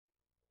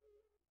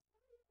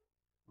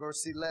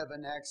verse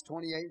 11, Acts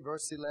 28,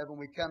 verse 11,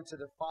 we come to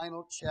the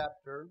final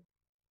chapter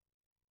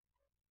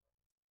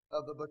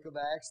of the book of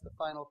Acts, the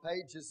final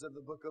pages of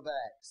the book of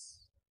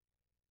Acts.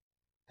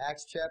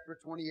 Acts chapter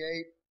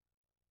 28,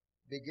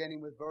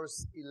 beginning with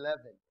verse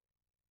 11.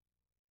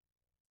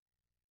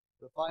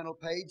 The final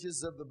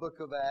pages of the book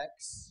of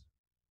Acts.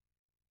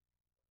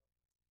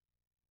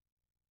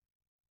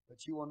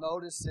 But you will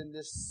notice in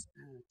this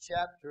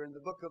chapter, in the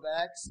book of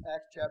Acts,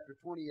 Acts chapter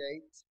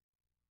 28,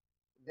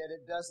 that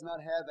it does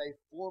not have a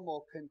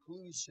formal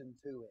conclusion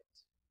to it,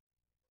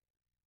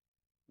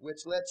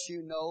 which lets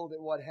you know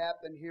that what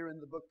happened here in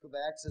the book of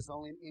Acts is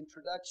only an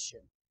introduction.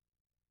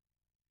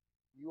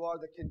 You are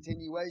the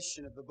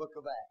continuation of the book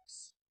of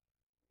Acts.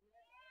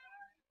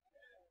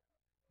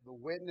 The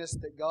witness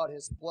that God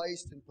has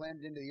placed and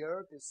planted into the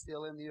earth is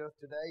still in the earth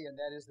today, and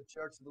that is the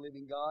church of the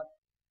living God.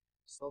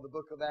 So the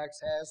book of Acts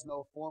has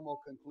no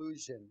formal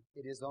conclusion.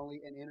 It is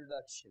only an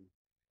introduction.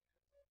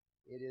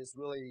 It is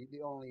really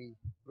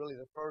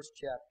the first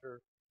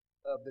chapter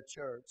of the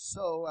church.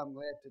 So I'm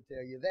glad to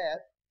tell you that.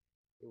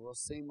 It will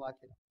seem like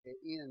it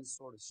ends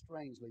sort of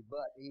strangely,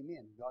 but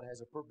amen. God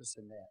has a purpose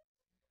in that.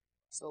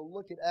 So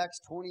look at Acts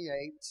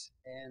 28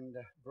 and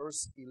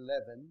verse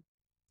 11.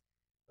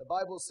 The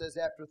Bible says,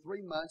 after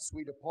 3 months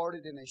we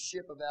departed in a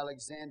ship of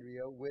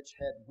Alexandria, which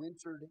had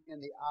wintered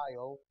in the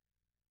isle,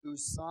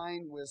 whose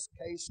sign was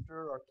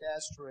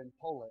Castor and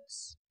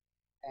Pollux.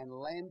 And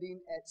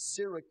landing at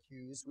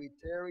Syracuse, we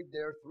tarried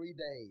there 3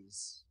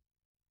 days.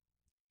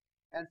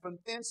 And from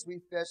thence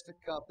we fetched a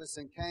compass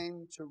and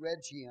came to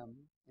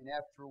Rhegium. And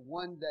after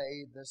 1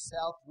 day the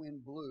south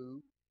wind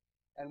blew,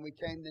 and we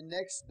came the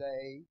next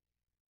day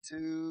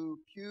to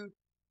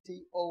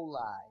Puteoli.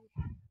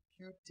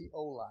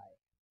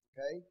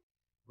 Okay?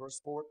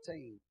 Verse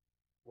 14.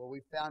 Well,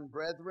 we found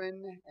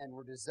brethren and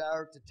were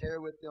desired to tarry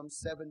with them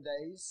 7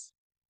 days,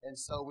 and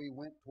so we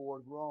went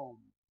toward Rome.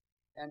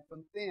 And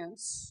from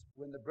thence,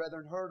 when the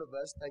brethren heard of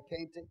us, they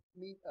came to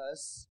meet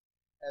us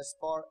as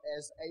far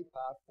as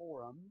Appi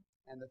Forum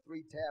and the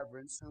 3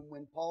 taverns, whom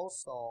when Paul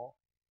saw,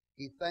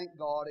 he thanked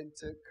God and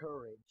took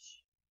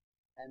courage.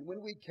 And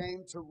when we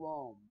came to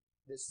Rome,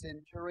 the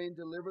centurion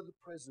delivered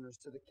the prisoners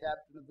to the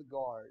captain of the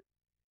guard.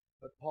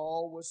 But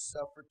Paul was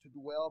suffered to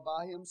dwell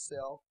by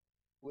himself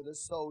with a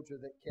soldier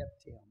that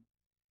kept him.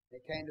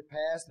 It came to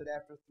pass that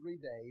after 3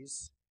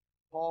 days,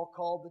 Paul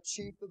called the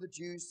chief of the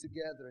Jews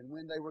together, and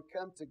when they were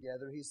come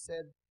together, he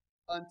said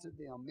unto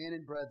them, Men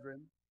and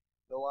brethren,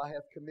 though I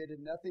have committed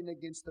nothing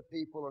against the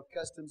people or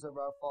customs of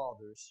our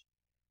fathers,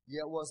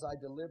 yet was I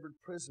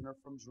delivered prisoner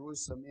from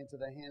Jerusalem into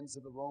the hands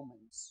of the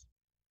Romans,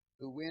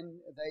 who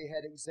when they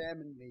had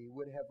examined me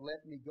would have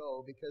let me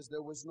go, because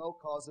there was no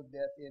cause of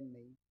death in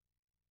me.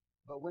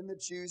 But when the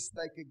Jews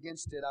spake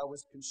against it, I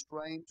was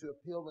constrained to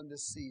appeal unto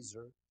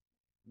Caesar,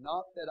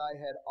 not that I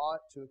had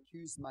aught to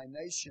accuse my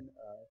nation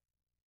of.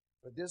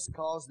 For this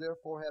cause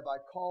therefore have I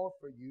called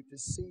for you to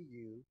see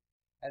you,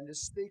 and to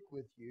speak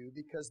with you,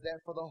 because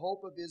that for the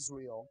hope of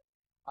Israel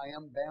I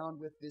am bound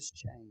with this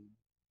chain.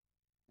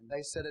 And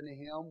they said unto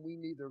him, We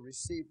neither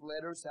received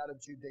letters out of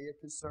Judea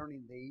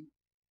concerning thee,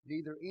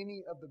 neither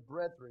any of the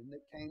brethren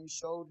that came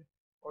showed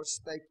or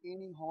spake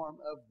any harm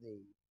of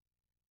thee.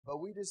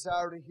 But we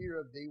desire to hear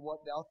of thee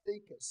what thou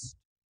thinkest.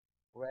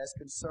 For as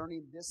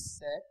concerning this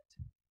sect,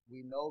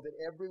 we know that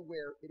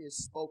everywhere it is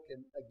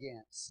spoken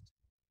against.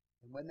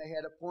 And when they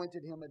had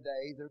appointed him a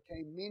day, there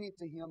came many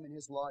to him in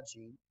his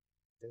lodging,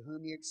 to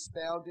whom he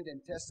expounded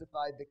and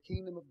testified the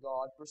kingdom of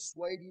God,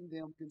 persuading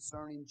them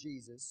concerning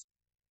Jesus,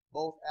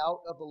 both out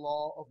of the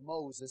law of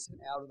Moses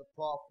and out of the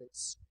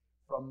prophets,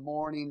 from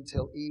morning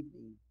till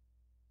evening.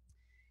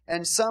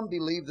 And some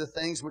believed the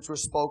things which were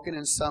spoken,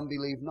 and some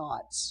believed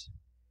not.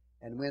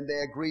 And when they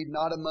agreed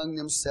not among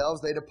themselves,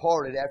 they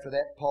departed after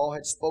that Paul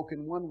had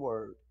spoken one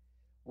word.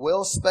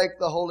 Well spake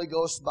the Holy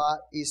Ghost by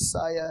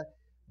Isaiah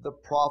the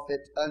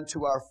prophet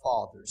unto our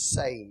fathers,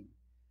 saying,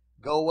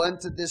 Go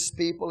unto this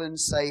people and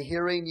say,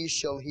 Hearing ye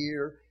shall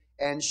hear,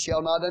 and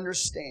shall not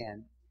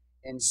understand,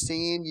 and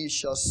seeing ye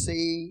shall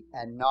see,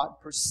 and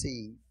not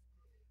perceive.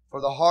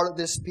 For the heart of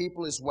this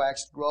people is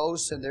waxed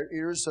gross, and their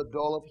ears are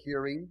dull of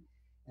hearing,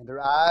 and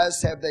their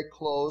eyes have they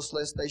closed,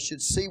 lest they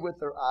should see with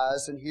their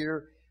eyes, and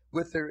hear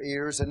with their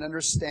ears, and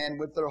understand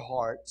with their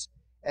hearts,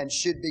 and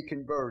should be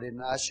converted,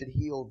 and I should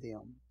heal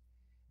them.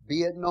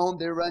 Be it known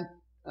therefore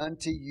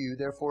unto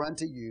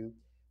you,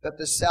 that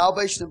the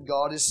salvation of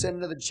God is sent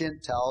unto the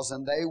Gentiles,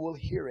 and they will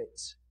hear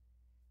it.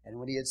 And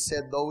when he had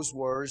said those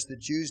words, the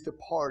Jews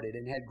departed,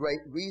 and had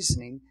great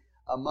reasoning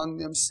among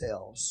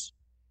themselves.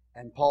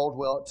 And Paul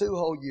dwelt 2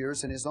 whole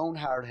years in his own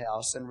hired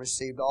house, and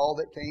received all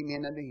that came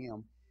in unto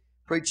him,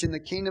 preaching the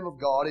kingdom of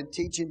God, and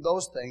teaching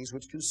those things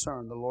which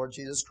concern the Lord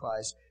Jesus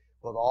Christ,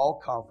 with all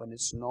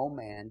confidence, no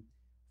man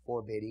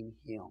forbidding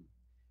him.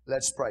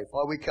 Let's pray.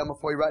 Father, we come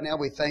before you right now.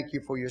 We thank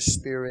you for your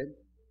Spirit.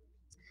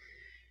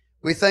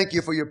 We thank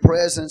you for your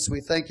presence.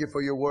 We thank you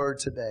for your word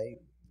today.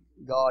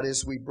 God,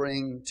 as we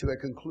bring to a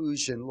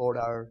conclusion, Lord,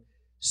 our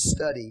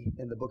study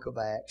in the book of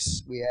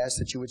Acts, we ask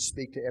that you would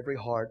speak to every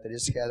heart that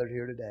is gathered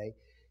here today.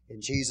 In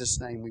Jesus'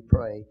 name we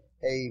pray.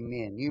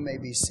 Amen. You may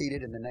be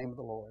seated in the name of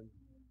the Lord.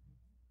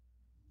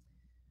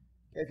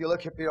 If you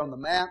look up here on the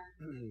map,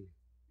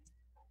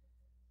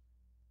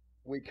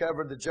 we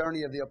covered the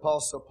journey of the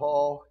Apostle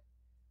Paul.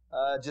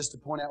 Just to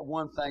point out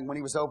one thing, when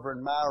he was over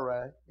in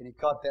Myra and he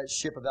caught that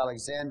ship of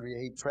Alexandria,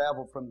 he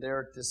traveled from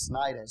there to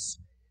Cnidus.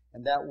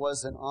 And that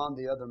wasn't on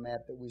the other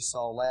map that we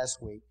saw last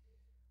week.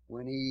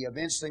 When he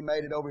eventually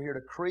made it over here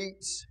to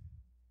Crete,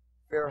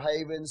 Fair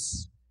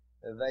Havens,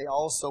 they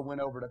also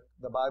went over to,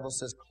 the Bible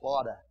says,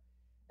 Clauda.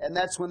 And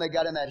that's when they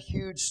got in that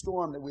huge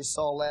storm that we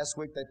saw last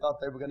week. They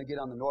thought they were going to get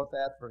on the North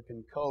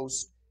African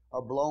coast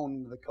or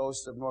blown to the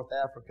coast of North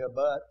Africa,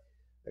 but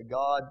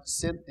God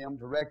sent them,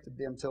 directed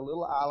them to a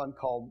little island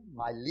called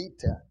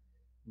Mileta.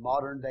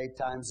 Modern day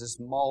times is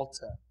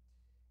Malta.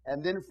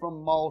 And then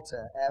from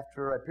Malta,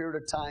 after a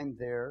period of time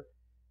there,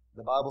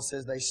 the Bible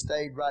says they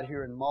stayed right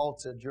here in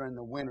Malta during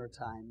the winter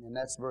time. And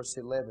that's verse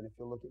 11, if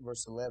you look at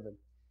verse 11.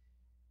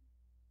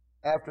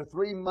 After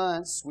 3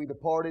 months, we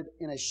departed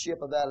in a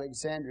ship of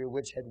Alexandria,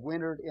 which had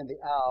wintered in the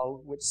isle,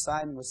 which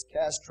sign was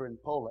Castor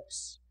and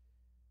Pollux.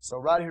 So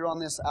right here on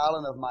this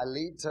island of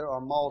Mileta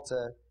or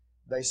Malta,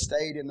 they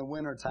stayed in the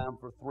wintertime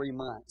for 3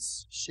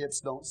 months.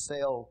 Ships don't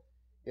sail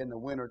in the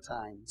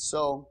wintertime.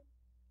 So,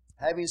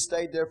 having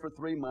stayed there for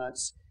 3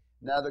 months,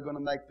 now they're going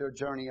to make their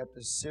journey up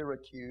to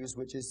Syracuse,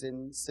 which is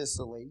in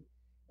Sicily,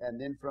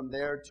 and then from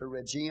there to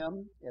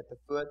Rhegium at the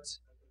foot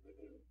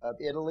of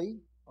Italy,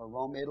 or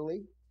Rome,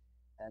 Italy.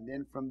 And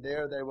then from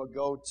there they will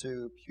go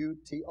to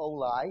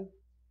Puteoli,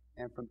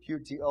 and from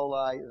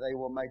Puteoli they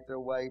will make their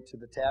way to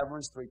the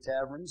taverns, 3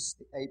 taverns,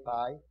 the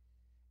Api,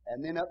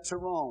 and then up to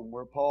Rome,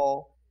 where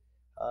Paul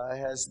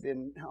has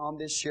been on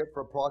this ship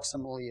for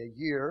approximately a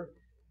year,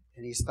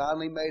 and he's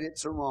finally made it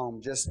to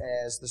Rome, just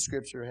as the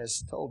Scripture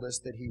has told us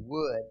that he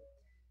would.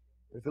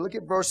 If you look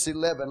at verse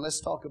 11,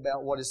 let's talk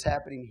about what is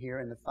happening here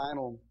in the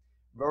final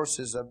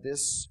verses of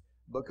this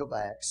book of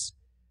Acts.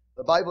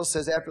 The Bible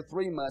says, after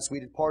 3 months we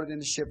departed in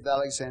the ship of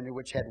Alexandria,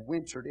 which had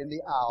wintered in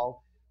the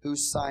isle,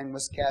 whose sign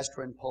was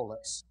Castor and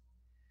Pollux.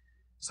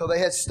 So they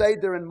had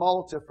stayed there in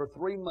Malta for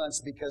 3 months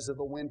because of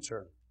the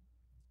winter.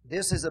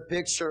 This is a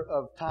picture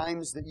of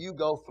times that you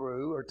go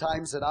through, or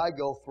times that I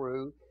go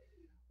through,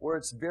 where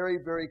it's very,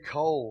 very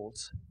cold,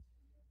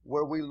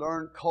 where we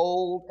learn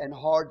cold and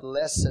hard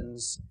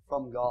lessons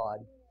from God.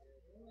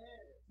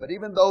 But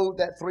even though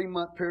that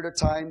 3-month period of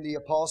time, the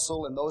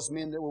apostle and those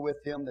men that were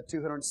with him, the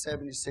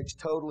 276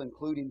 total,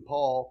 including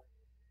Paul,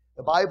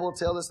 the Bible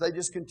tells us they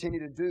just continue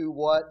to do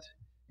what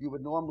you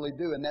would normally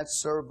do, and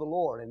that's serve the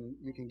Lord. And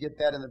you can get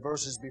that in the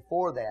verses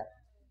before that.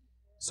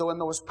 So in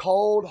those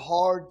cold,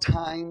 hard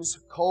times,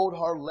 cold,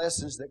 hard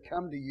lessons that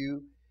come to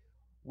you,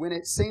 when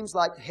it seems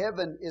like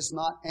heaven is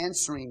not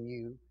answering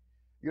you,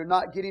 you're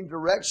not getting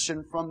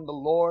direction from the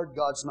Lord,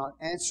 God's not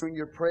answering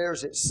your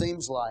prayers, it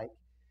seems like,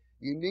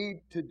 you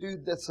need to do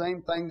the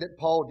same thing that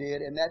Paul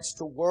did, and that's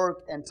to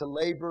work and to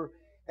labor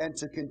and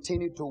to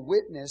continue to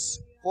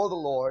witness for the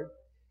Lord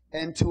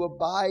and to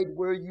abide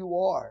where you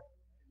are.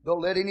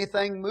 Don't let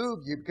anything move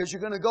you, because you're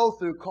going to go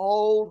through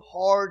cold,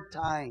 hard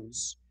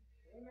times.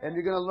 And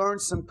you're going to learn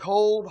some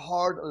cold,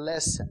 hard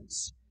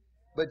lessons.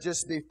 But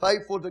just be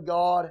faithful to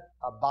God,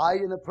 abide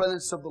in the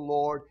presence of the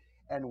Lord,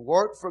 and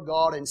work for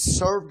God and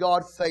serve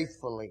God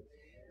faithfully.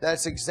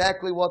 That's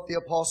exactly what the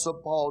Apostle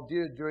Paul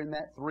did during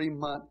that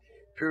 3-month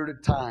period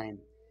of time.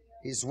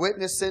 He's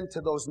witnessing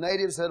to those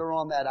natives that are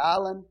on that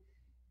island.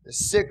 The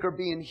sick are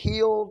being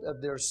healed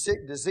of their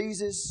sick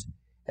diseases.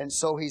 And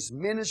so he's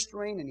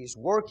ministering and he's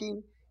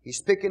working.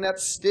 He's picking up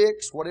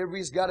sticks, whatever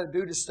he's got to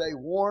do to stay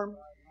warm.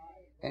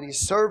 And he's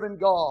serving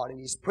God and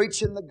he's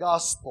preaching the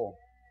gospel.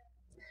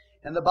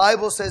 And the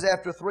Bible says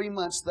after 3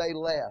 months they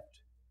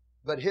left.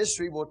 But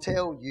history will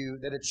tell you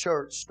that a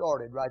church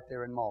started right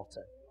there in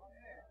Malta.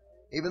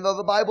 Even though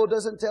the Bible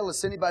doesn't tell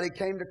us anybody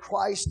came to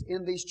Christ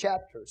in these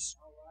chapters,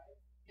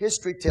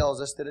 history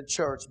tells us that a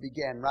church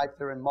began right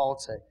there in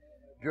Malta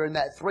during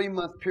that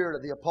 3-month period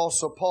of the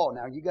Apostle Paul.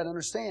 Now you got to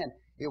understand,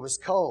 it was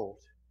cold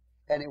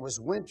and it was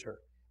winter.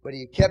 But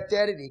he kept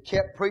at it, he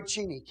kept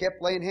preaching, he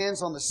kept laying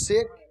hands on the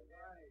sick.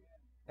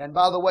 And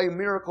by the way,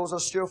 miracles are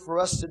still for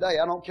us today.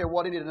 I don't care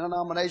what any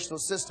denominational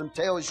system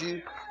tells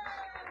you.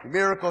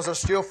 Miracles are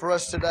still for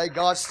us today.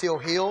 God still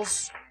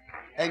heals.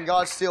 And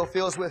God still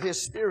fills with His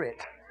Spirit.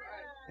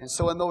 And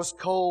so in those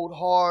cold,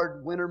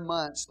 hard winter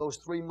months, those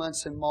 3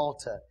 months in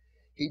Malta,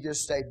 he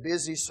just stayed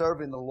busy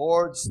serving the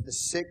Lord. The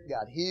sick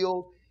got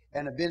healed.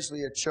 And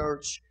eventually a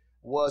church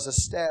was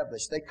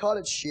established. They caught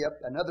a ship,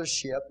 another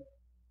ship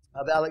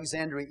of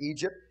Alexandria,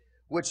 Egypt,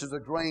 which was a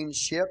grain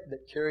ship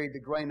that carried the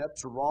grain up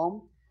to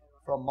Rome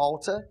from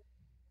Malta.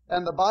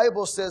 And the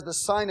Bible says the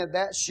sign of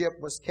that ship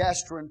was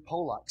Castor and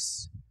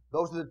Pollux.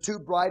 Those are the 2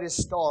 brightest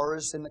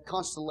stars in the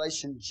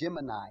constellation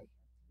Gemini,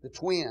 the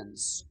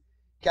twins,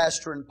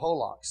 Castor and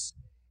Pollux.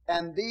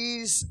 And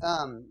these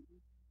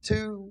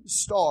 2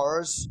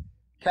 stars,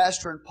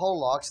 Castor and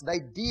Pollux, they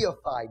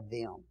deified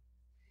them.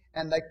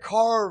 And they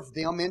carved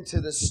them into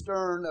the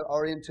stern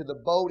or into the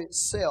boat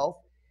itself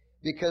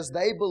because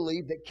they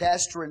believed that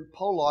Castor and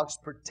Pollux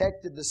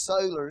protected the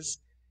sailors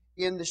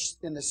in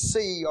the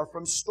sea are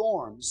from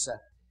storms.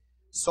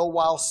 So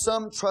while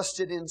some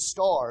trusted in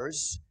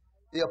stars,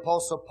 the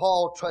Apostle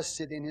Paul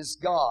trusted in his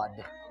God.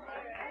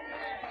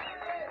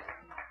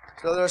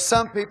 So there are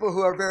some people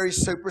who are very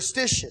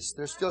superstitious.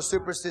 They're still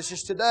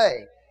superstitious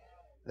today.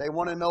 They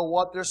want to know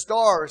what their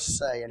stars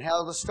say and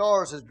how the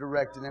stars is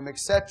directing them,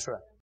 etc.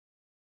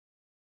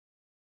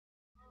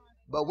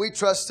 But we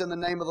trust in the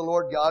name of the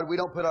Lord God. We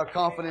don't put our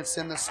confidence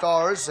in the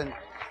stars. And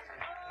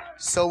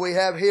so we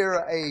have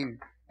here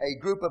a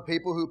group of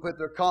people who put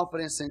their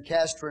confidence in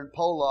Castor and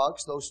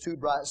Pollux, those two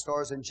bright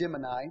stars in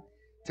Gemini,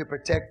 to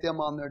protect them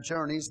on their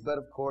journeys. But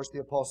of course, the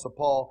Apostle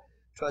Paul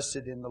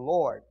trusted in the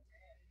Lord.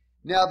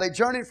 Now, they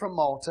journeyed from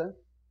Malta.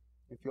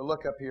 If you'll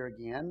look up here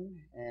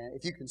again, and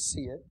if you can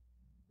see it,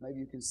 maybe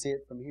you can see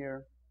it from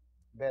here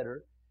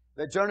better.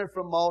 They journeyed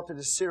from Malta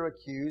to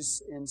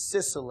Syracuse in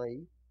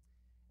Sicily.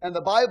 And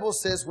the Bible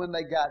says when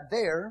they got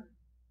there,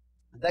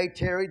 they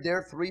tarried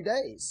there 3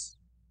 days.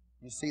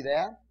 You see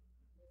that?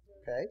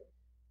 Okay.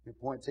 Let me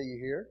point to you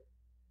here.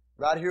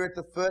 Right here at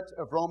the foot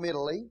of Rome,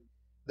 Italy.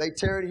 They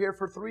tarried here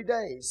for 3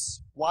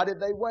 days. Why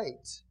did they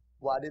wait?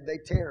 Why did they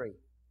tarry?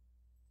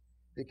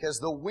 Because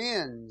the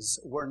winds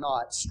were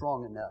not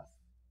strong enough.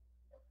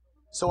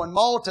 So in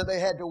Malta, they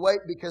had to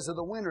wait because of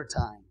the winter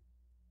time.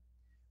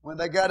 When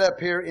they got up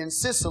here in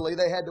Sicily,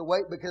 they had to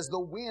wait because the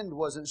wind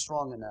wasn't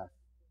strong enough.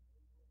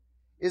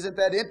 Isn't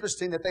that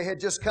interesting that they had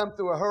just come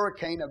through a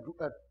hurricane,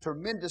 a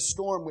tremendous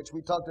storm, which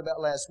we talked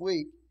about last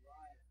week.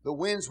 The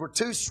winds were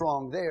too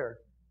strong there,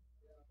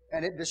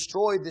 and it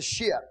destroyed the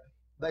ship.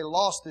 They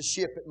lost the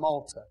ship at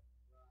Malta.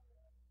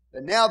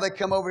 And now they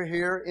come over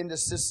here into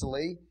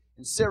Sicily,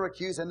 in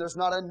Syracuse, and there's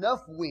not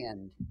enough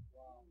wind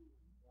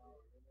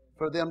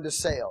for them to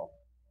sail.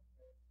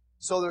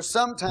 So there's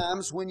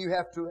sometimes when you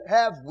have to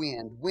have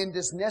wind. Wind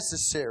is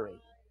necessary.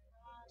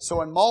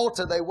 So in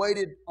Malta, they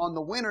waited on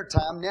the winter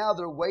time. Now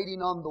they're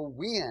waiting on the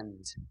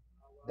wind.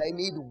 They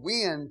need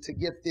wind to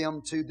get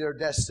them to their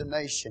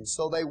destination.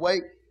 So they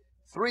wait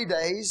 3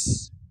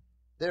 days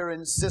there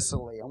in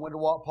Sicily. I wonder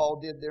what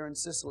Paul did there in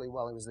Sicily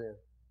while he was there.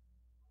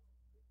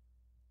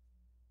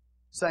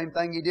 Same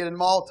thing he did in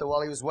Malta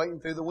while he was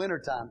waiting through the winter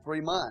time, 3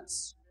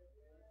 months.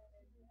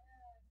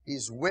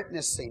 He's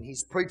witnessing.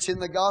 He's preaching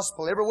the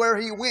gospel. Everywhere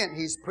he went,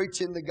 he's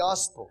preaching the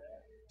gospel.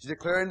 He's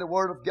declaring the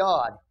Word of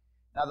God.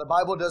 Now, the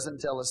Bible doesn't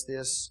tell us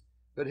this,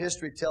 but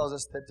history tells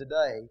us that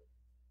today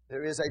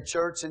there is a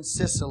church in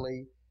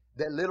Sicily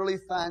that literally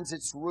finds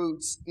its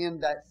roots in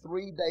that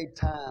 3-day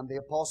time the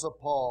Apostle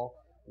Paul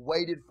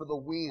waited for the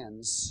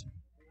winds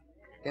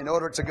in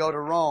order to go to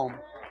Rome.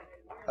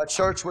 A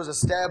church was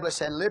established,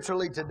 and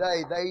literally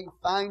today they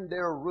find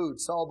their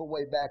roots all the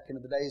way back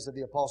into the days of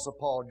the Apostle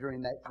Paul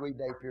during that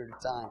 3-day period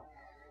of time.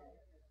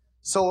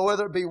 So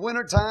whether it be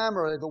winter time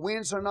or the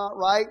winds are not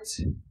right,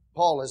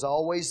 Paul is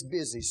always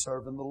busy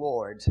serving the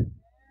Lord.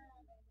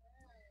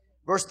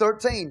 Verse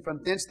 13,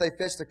 from thence they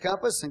fetched a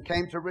compass and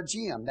came to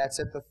Rhegium. That's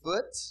at the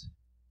foot,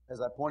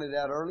 as I pointed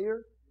out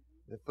earlier,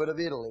 the foot of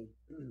Italy.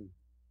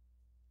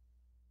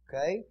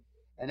 Okay?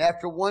 And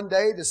after 1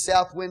 day, the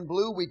south wind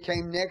blew. We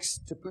came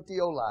next to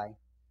Puteoli.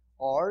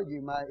 Or,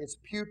 it's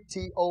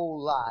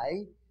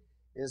Puteoli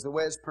is the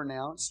way it's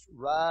pronounced,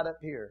 right up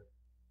here.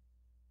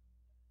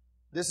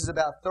 This is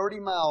about 30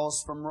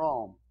 miles from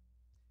Rome.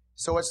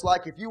 So it's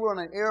like if you were on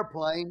an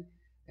airplane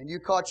and you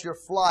caught your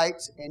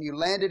flight and you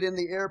landed in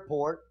the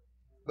airport,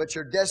 but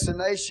your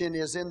destination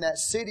is in that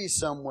city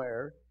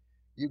somewhere,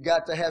 you've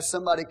got to have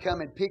somebody come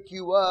and pick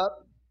you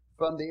up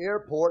from the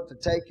airport to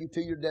take you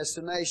to your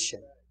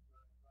destination.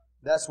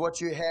 That's what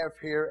you have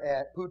here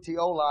at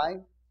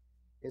Puteoli.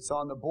 It's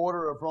on the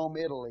border of Rome,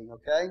 Italy,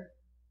 okay?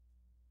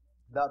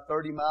 About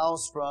 30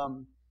 miles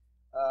from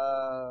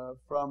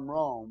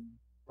Rome.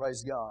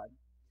 Praise God.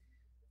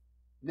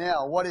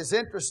 Now, what is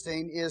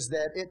interesting is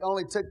that it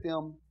only took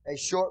them a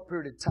short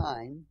period of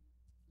time.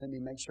 Let me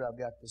make sure I've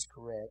got this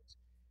correct.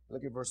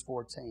 Look at verse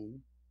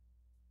 14.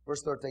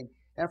 Verse 13.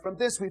 And from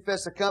this we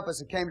fetched a compass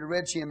and came to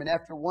Rhegium, and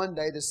after 1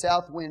 day the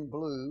south wind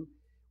blew.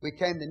 We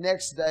came the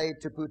next day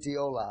to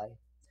Puteoli.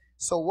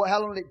 So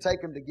how long did it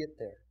take them to get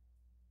there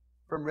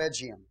from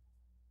Rhegium?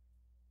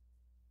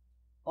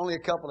 Only a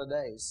couple of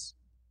days.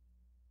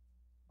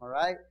 All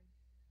right?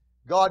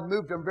 God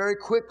moved them very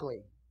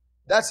quickly.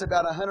 That's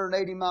about a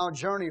 180-mile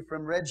journey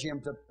from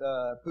Rhegium to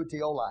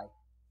Puteoli.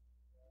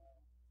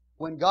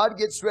 When God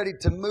gets ready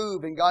to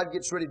move and God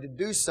gets ready to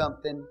do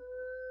something,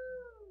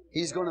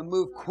 He's going to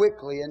move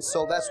quickly. And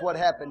so that's what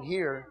happened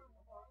here.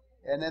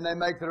 And then they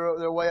make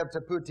their way up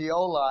to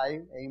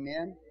Puteoli.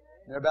 Amen.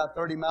 They're about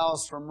 30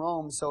 miles from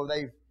Rome. So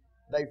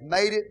they've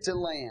made it to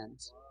land,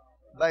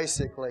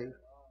 basically.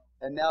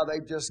 And now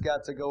they've just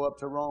got to go up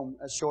to Rome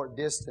a short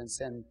distance,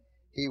 and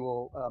he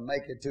will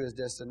make it to his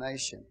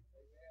destination.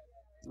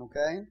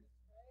 Okay?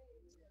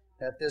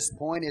 At this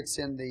point, it's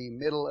in the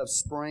middle of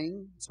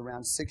spring. It's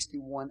around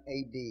 61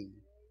 A.D.,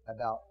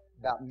 about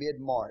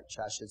mid-March,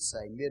 I should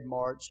say.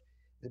 Mid-March,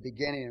 the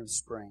beginning of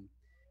spring.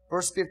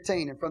 Verse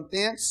 15, and from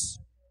thence,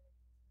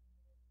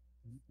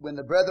 when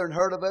the brethren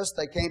heard of us,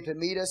 they came to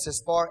meet us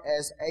as far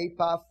as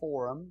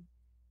Epiphorum,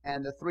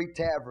 and the 3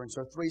 taverns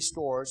or 3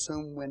 stores,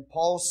 whom when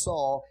Paul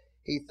saw,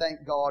 he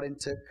thanked God and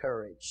took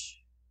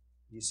courage.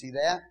 You see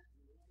that?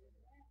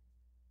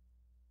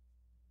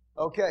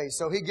 Okay,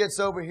 so he gets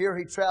over here.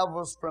 He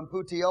travels from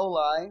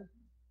Puteoli.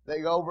 They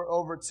go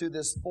over to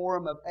this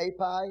forum of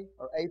Api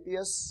or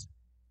Apius,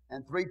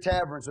 and 3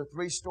 taverns or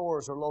 3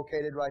 stores are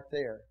located right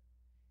there.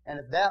 And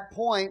at that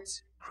point,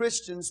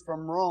 Christians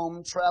from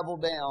Rome travel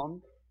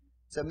down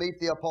to meet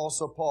the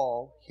Apostle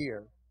Paul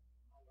here.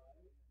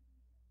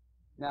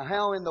 Now,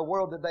 how in the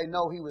world did they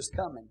know he was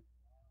coming?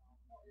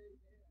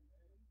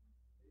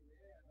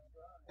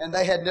 And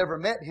they had never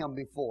met him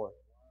before,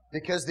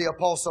 because the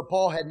Apostle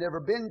Paul had never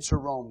been to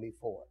Rome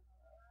before.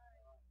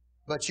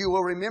 But you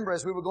will remember,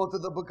 as we were going through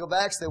the book of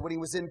Acts, that when he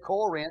was in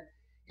Corinth,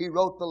 he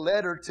wrote the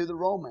letter to the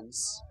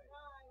Romans.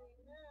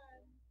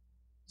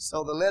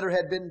 So the letter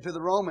had been to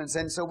the Romans.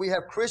 And so we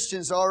have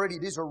Christians already.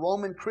 These are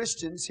Roman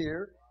Christians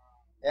here.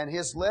 And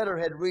his letter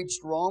had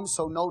reached Rome.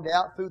 So no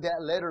doubt through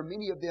that letter,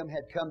 many of them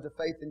had come to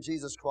faith in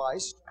Jesus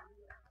Christ.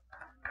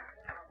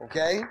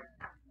 Okay?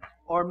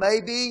 Or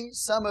maybe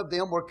some of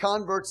them were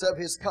converts of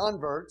his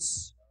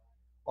converts.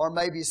 Or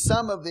maybe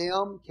some of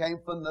them came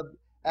from the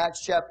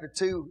Acts chapter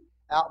 2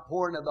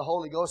 outpouring of the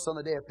Holy Ghost on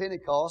the day of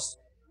Pentecost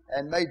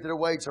and made their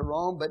way to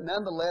Rome. But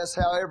nonetheless,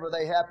 however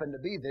they happened to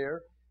be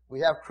there, we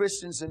have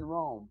Christians in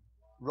Rome,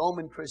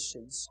 Roman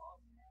Christians.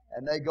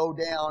 And they go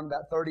down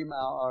about 30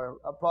 miles, or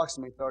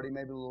approximately 30,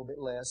 maybe a little bit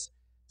less,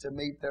 to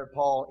meet their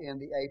Paul in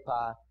the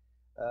Api,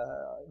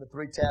 the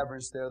 3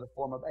 taverns there, the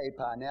form of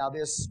Api. Now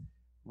this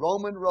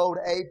Roman road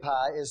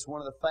Api is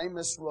one of the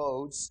famous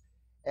roads,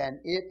 and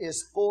it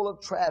is full of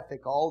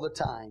traffic all the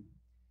time.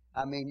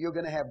 I mean, you're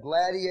going to have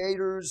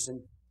gladiators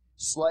and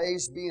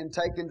slaves being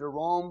taken to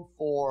Rome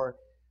for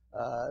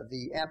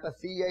the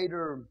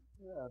amphitheater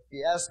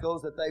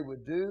fiascos that they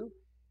would do,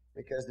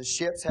 because the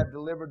ships have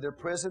delivered their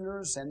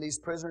prisoners, and these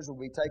prisoners will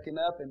be taken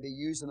up and be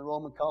used in the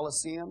Roman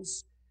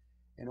Colosseums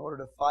in order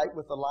to fight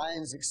with the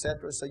lions,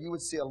 etc. So you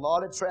would see a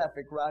lot of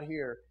traffic right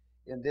here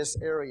in this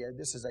area.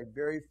 This is a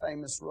very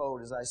famous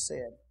road, as I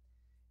said.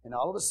 And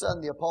all of a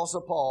sudden, the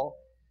Apostle Paul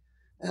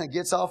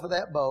gets off of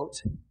that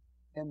boat,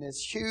 and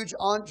this huge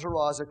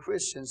entourage of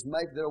Christians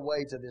make their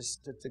way to this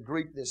to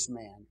greet this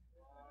man.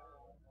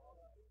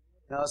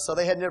 Now, so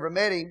they had never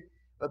met him,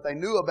 but they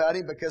knew about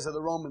him because of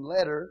the Roman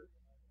letter,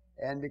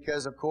 and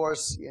because, of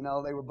course, you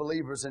know, they were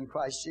believers in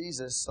Christ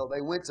Jesus. So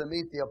they went to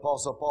meet the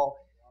Apostle Paul.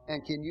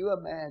 And can you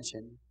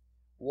imagine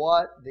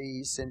what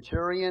the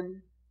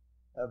centurion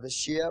of the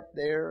ship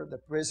there, the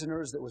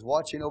prisoners that was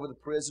watching over the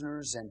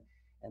prisoners,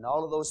 and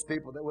all of those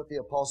people that were with the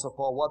Apostle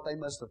Paul, what they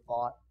must have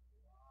thought?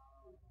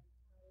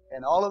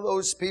 And all of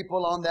those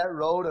people on that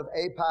road of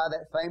Api,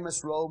 that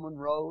famous Roman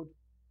road,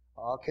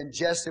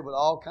 congested with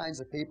all kinds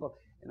of people.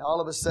 And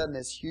all of a sudden,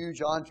 this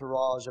huge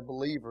entourage of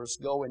believers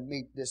go and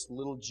meet this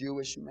little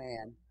Jewish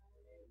man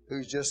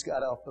who's just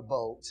got off the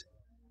boat.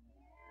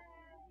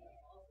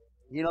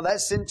 You know, that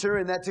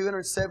centurion, that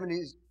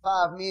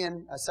 275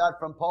 men, aside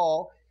from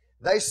Paul,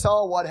 they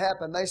saw what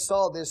happened. They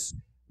saw this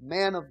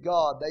man of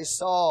God. They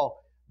saw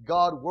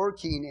God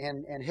working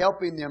and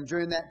helping them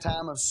during that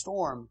time of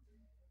storm.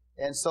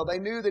 And so they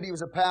knew that he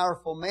was a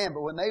powerful man.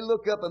 But when they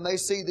look up and they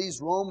see these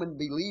Roman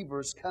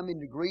believers coming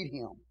to greet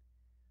him,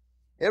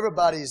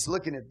 everybody's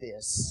looking at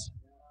this.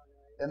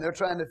 And they're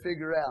trying to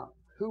figure out,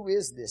 who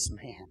is this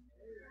man?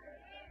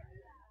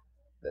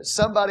 That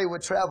somebody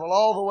would travel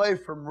all the way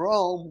from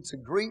Rome to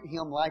greet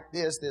him like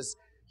this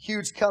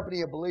huge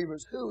company of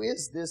believers. Who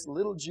is this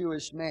little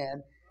Jewish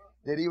man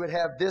that he would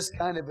have this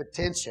kind of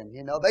attention?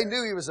 You know, they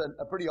knew he was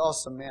a pretty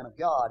awesome man of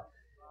God.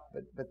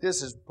 But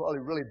this is probably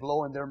really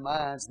blowing their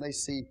minds. And they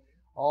see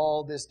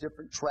all this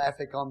different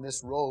traffic on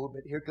this road.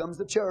 But here comes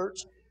the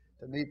church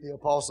to meet the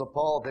Apostle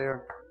Paul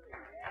there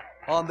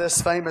on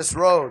this famous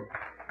road.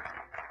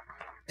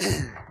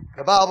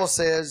 The Bible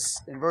says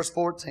in verse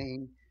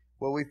 14,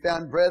 "Well, we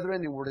found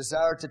brethren and were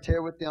desired to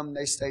tarry with them.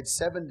 They stayed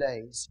 7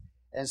 days.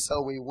 And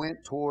so we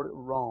went toward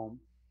Rome."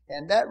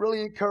 And that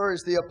really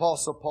encouraged the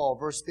Apostle Paul.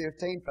 Verse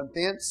 15, "From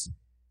thence,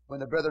 when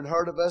the brethren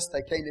heard of us,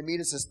 they came to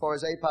meet us as far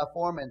as Api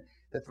Forum and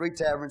the 3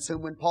 taverns,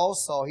 whom when Paul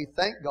saw, he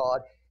thanked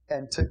God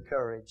and took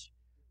courage."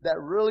 That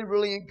really,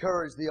 really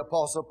encouraged the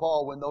Apostle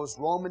Paul when those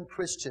Roman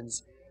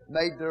Christians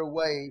made their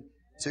way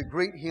to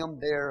greet him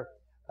there,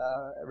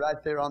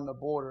 right there on the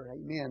border.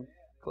 Amen.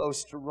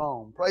 Close to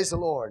Rome. Praise the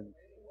Lord.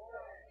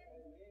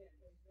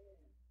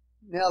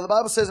 Now, the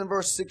Bible says in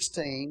verse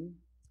 16,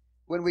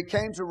 "When we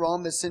came to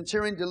Rome, the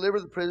centurion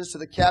delivered the prisoners to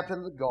the captain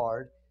of the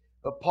guard,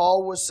 but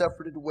Paul was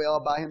suffered to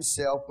dwell by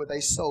himself with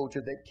a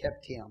soldier that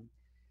kept him."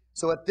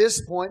 So at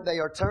this point, they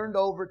are turned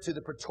over to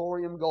the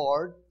Praetorian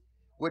Guard,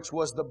 which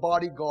was the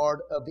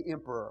bodyguard of the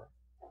emperor.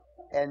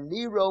 And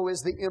Nero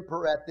is the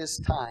emperor at this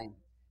time.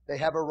 They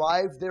have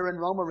arrived there in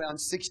Rome around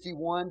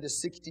 61 to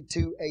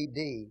 62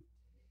 AD.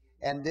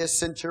 And this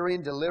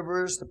centurion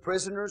delivers the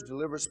prisoners,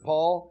 delivers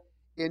Paul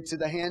into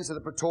the hands of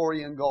the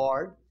Praetorian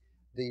Guard,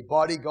 the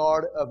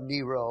bodyguard of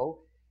Nero.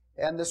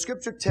 And the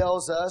Scripture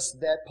tells us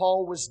that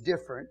Paul was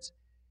different.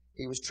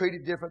 He was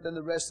treated different than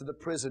the rest of the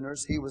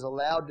prisoners. He was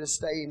allowed to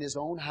stay in his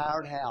own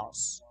hired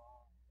house.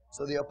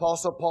 So the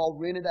Apostle Paul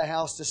rented a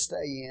house to stay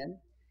in.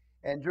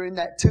 And during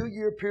that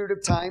 2-year period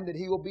of time that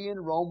he will be in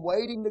Rome,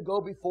 waiting to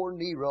go before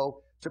Nero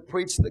to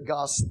preach the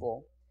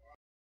gospel,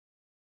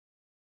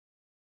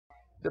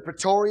 the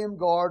Praetorian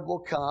Guard will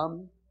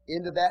come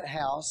into that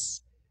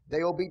house.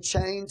 They will be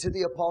chained to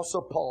the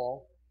Apostle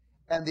Paul,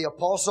 and the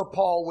Apostle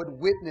Paul would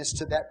witness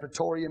to that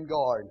Praetorian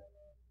Guard.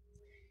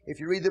 If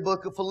you read the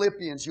book of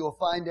Philippians, you'll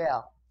find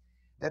out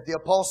that the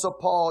Apostle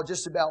Paul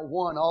just about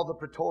won all the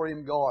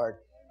Praetorian Guard,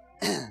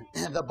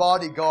 the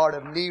bodyguard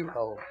of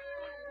Nero.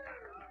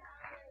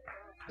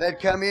 They'd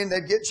come in,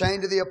 they'd get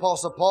chained to the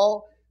Apostle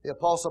Paul. The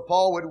Apostle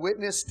Paul would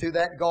witness to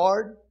that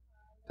guard,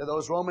 to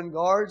those Roman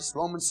guards,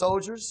 Roman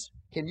soldiers.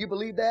 Can you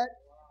believe that?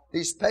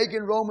 These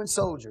pagan Roman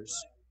soldiers.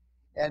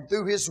 And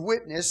through his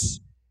witness,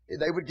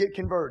 they would get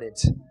converted.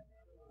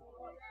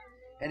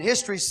 And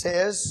history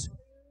says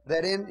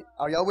that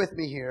are y'all with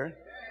me here?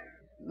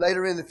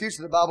 Later in the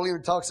future, the Bible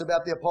even talks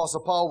about the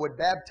Apostle Paul would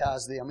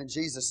baptize them in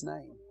Jesus'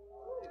 name.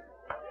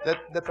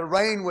 That the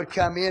rain would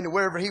come in,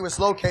 wherever he was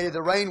located,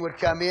 the rain would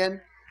come in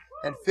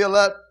and fill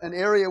up an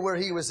area where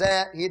he was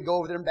at. He'd go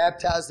over there and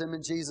baptize them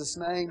in Jesus'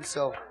 name.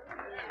 So,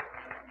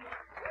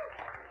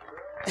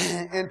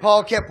 and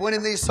Paul kept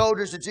winning these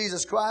soldiers to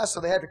Jesus Christ,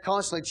 so they had to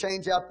constantly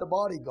change out the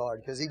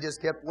bodyguard because he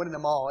just kept winning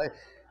them all.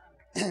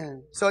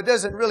 So it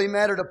doesn't really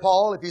matter to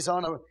Paul if he's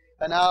on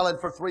an island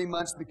for 3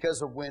 months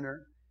because of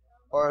winter,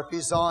 or if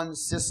he's on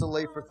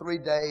Sicily for 3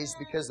 days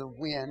because of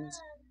wind,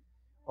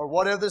 or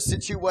whatever the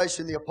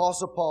situation. The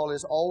Apostle Paul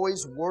is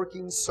always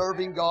working,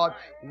 serving God,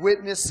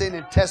 witnessing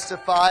and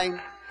testifying.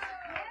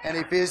 And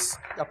if he's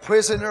a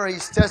prisoner,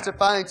 he's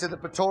testifying to the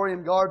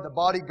Praetorian Guard, the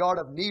bodyguard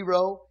of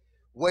Nero,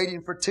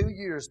 waiting for 2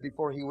 years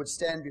before he would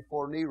stand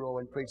before Nero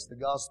and preach the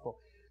gospel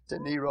to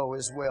Nero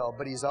as well.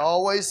 But he's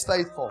always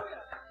faithful,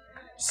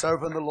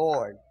 serving the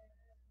Lord.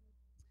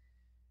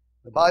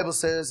 The Bible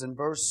says in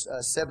verse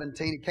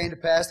 17, it came to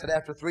pass that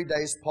after 3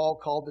 days Paul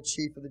called the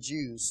chief of the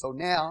Jews. So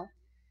now,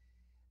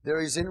 there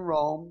he's in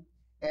Rome,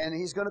 and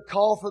he's going to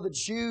call for the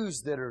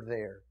Jews that are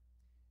there.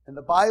 And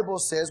the Bible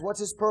says, what's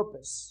his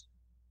purpose?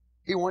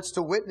 He wants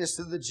to witness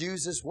to the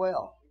Jews as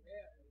well.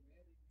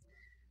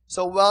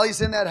 So while he's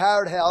in that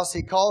hired house,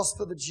 he calls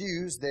for the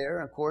Jews there.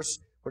 And of course,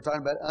 we're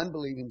talking about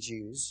unbelieving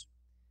Jews.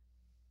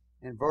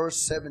 In verse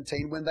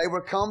 17, when they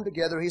were come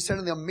together, he said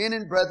to them, Men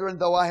and brethren,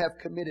 though I have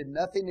committed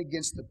nothing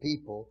against the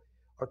people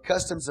or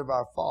customs of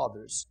our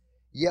fathers,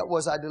 yet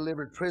was I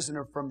delivered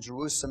prisoner from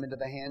Jerusalem into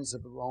the hands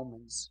of the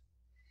Romans.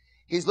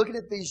 He's looking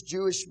at these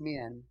Jewish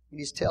men, and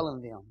he's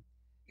telling them,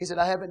 he said,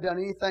 I haven't done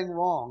anything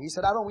wrong. He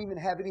said, I don't even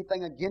have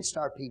anything against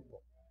our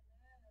people.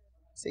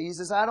 See, he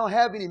says, I don't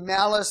have any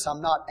malice.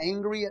 I'm not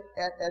angry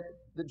at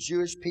the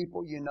Jewish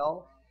people, you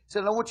know. He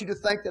said, I don't want you to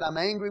think that I'm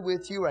angry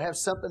with you or have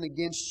something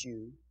against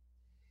you.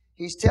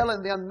 He's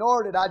telling them,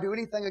 nor did I do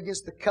anything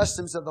against the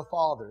customs of the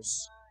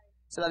fathers.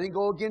 He said, I didn't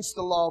go against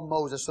the law of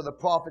Moses or the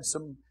prophets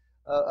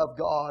of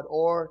God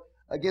or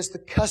against the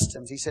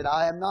customs. He said,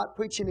 I am not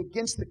preaching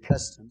against the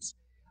customs.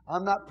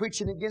 I'm not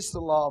preaching against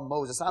the law of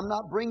Moses. I'm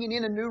not bringing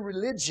in a new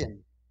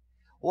religion.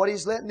 What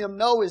he's letting them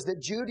know is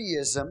that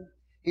Judaism,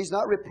 he's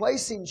not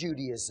replacing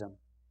Judaism.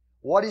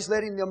 What he's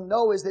letting them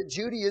know is that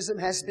Judaism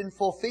has been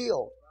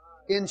fulfilled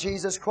in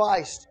Jesus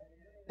Christ.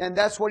 And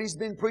that's what he's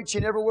been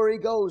preaching everywhere he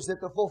goes,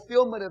 that the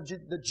fulfillment of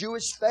the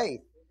Jewish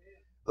faith,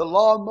 the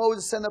law of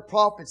Moses and the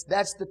prophets,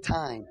 that's the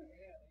time.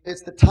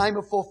 It's the time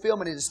of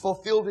fulfillment. It is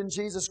fulfilled in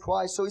Jesus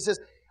Christ. So he says,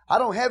 I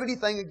don't have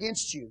anything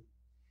against you.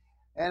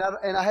 And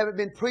I haven't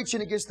been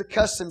preaching against the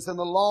customs and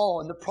the law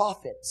and the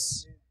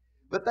prophets.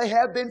 But they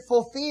have been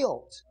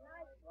fulfilled.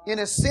 In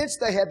a sense,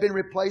 they have been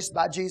replaced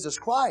by Jesus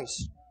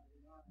Christ.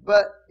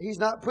 But he's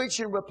not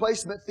preaching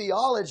replacement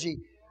theology,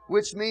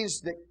 which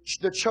means that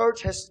the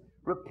church has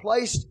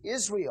replaced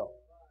Israel.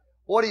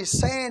 What he's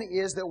saying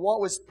is that what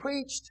was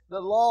preached,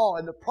 the law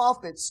and the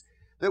prophets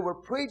that were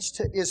preached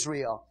to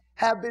Israel,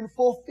 have been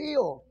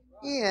fulfilled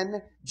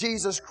in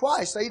Jesus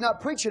Christ. So he's not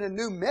preaching a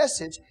new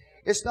message.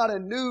 It's not a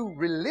new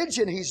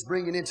religion he's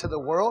bringing into the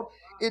world.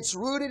 It's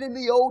rooted in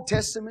the Old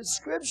Testament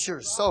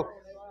Scriptures. So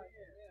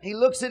he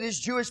looks at his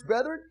Jewish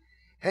brethren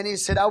and he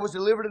said, I was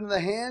delivered into the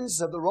hands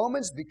of the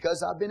Romans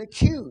because I've been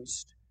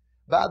accused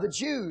by the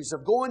Jews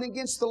of going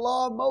against the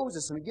law of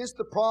Moses and against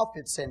the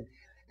prophets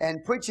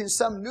and preaching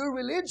some new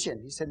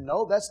religion. He said,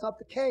 no, that's not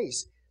the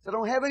case. So I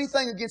don't have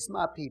anything against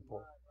my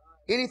people.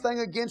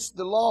 Anything against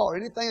the law or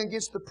anything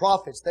against the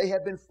prophets. They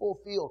have been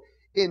fulfilled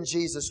in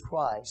Jesus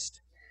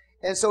Christ.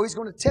 And so he's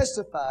going to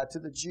testify to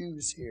the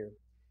Jews here.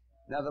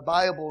 Now the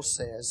Bible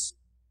says,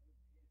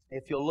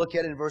 if you'll look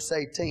at it in verse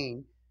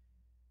 18,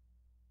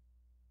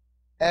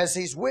 as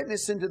he's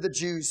witnessing to the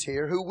Jews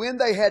here, who when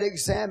they had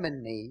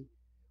examined me,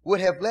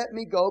 would have let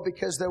me go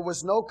because there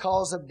was no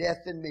cause of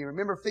death in me.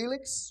 Remember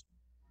Felix?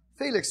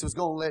 Felix was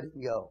going to let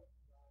him go.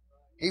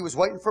 He was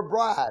waiting for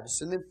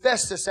bribes, and then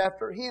Festus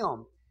after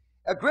him.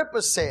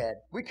 Agrippa said,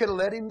 we could have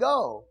let him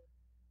go.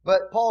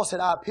 But Paul said,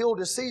 I appeal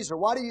to Caesar.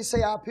 Why do you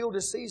say I appeal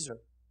to Caesar?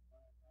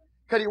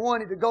 Because he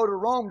wanted to go to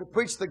Rome to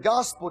preach the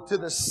gospel to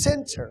the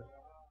center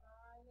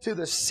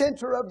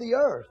of the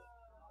earth.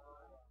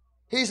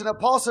 He's an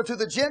apostle to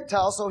the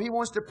Gentiles, so he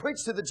wants to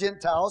preach to the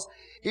Gentiles.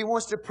 He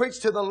wants to preach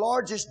to the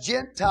largest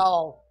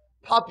Gentile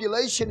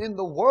population in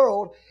the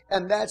world,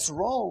 and that's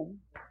Rome.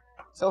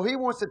 So he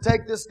wants to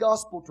take this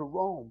gospel to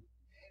Rome.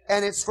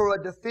 And it's for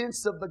a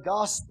defense of the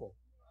gospel.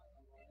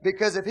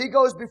 Because if he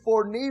goes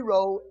before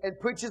Nero and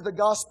preaches the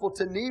gospel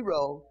to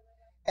Nero,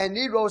 and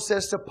Nero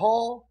says to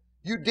Paul,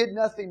 you did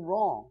nothing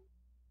wrong,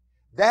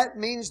 that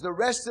means the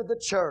rest of the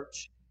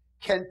church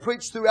can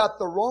preach throughout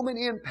the Roman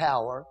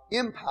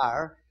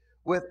Empire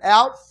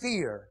without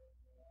fear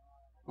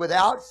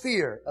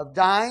of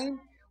dying,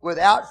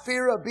 without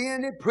fear of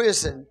being in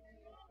prison.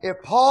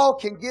 If Paul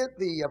can get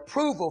the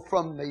approval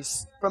from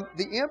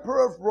the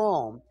Emperor of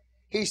Rome,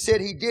 he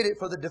said he did it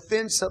for the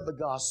defense of the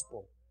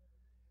gospel.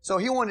 So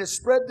he wanted to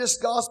spread this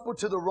gospel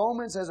to the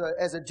Romans as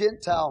a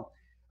Gentile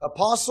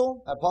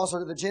apostle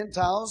to the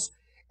Gentiles,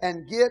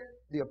 and get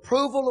the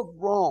approval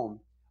of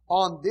Rome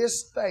on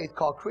this faith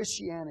called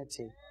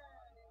Christianity,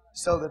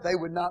 so that they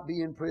would not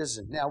be in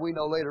prison. Now, we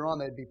know later on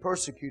they'd be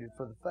persecuted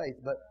for the faith,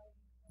 but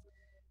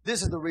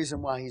this is the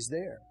reason why he's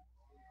there.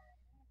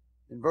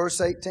 In verse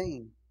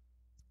 18,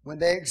 when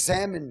they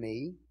examined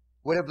me,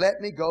 would have let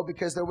me go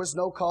because there was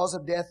no cause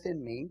of death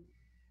in me.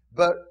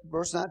 But,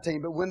 verse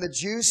 19, but when the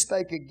Jews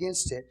spake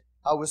against it,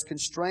 I was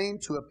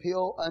constrained to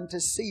appeal unto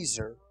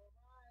Caesar,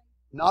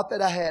 not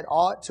that I had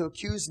aught to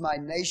accuse my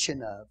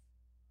nation of.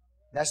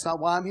 That's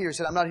not why I'm here. He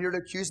said, I'm not here to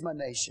accuse my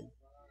nation.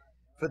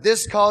 For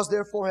this cause,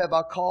 therefore, have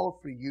I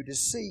called for you, to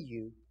see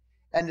you,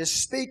 and to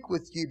speak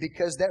with you,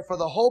 because that for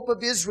the hope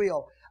of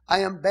Israel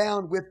I am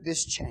bound with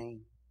this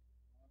chain.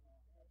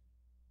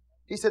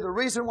 He said, the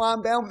reason why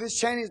I'm bound with this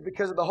chain is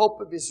because of the hope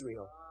of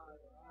Israel.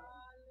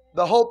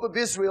 The hope of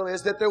Israel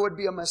is that there would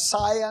be a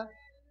Messiah,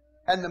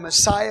 and the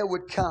Messiah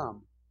would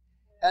come.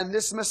 And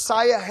this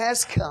Messiah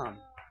has come.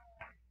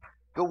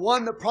 The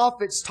one the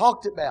prophets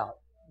talked about,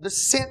 the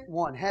sent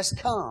one, has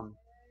come.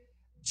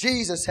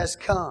 Jesus has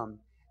come.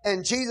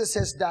 And Jesus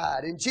has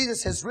died. And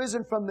Jesus has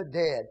risen from the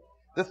dead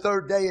the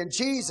third day. And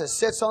Jesus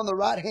sits on the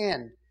right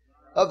hand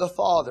of the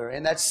Father.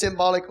 And that's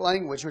symbolic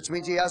language, which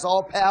means He has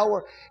all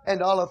power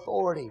and all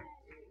authority.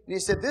 And He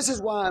said, this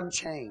is why I'm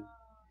chained.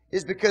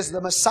 Is because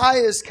the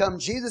Messiah has come.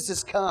 Jesus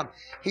has come.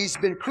 He's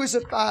been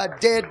crucified,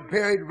 dead,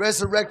 buried,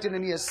 resurrected,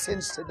 and He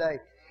ascends today.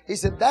 He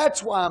said,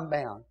 that's why I'm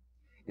bound.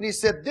 And He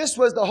said, this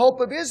was the hope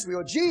of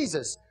Israel.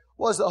 Jesus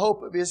was the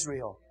hope of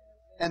Israel.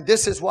 And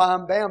this is why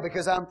I'm bound,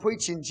 because I'm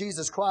preaching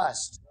Jesus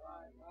Christ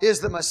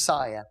is the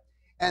Messiah.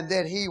 And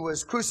that He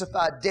was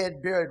crucified,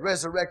 dead, buried,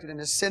 resurrected,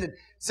 and ascended,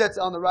 sits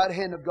on the right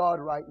hand of God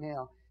right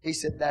now. He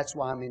said, that's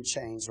why I'm in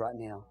chains right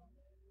now.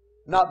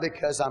 Not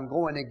because I'm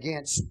going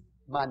against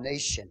my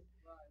nation.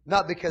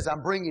 Not because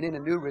I'm bringing in a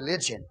new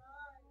religion.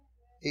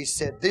 He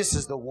said, this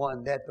is the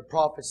one that the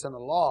prophets and the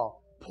law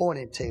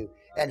pointed to.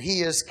 And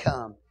He has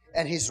come.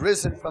 And He's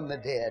risen from the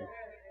dead.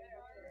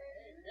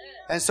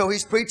 And so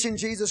He's preaching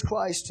Jesus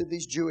Christ to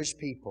these Jewish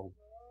people.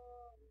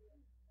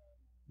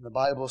 The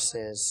Bible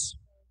says,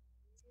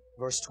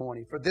 verse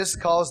 20, for this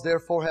cause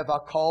therefore have I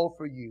called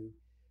for you,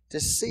 to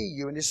see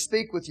you and to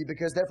speak with you,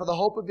 because that for the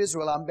hope of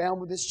Israel I'm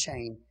bound with this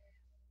chain.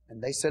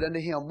 And they said unto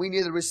him, we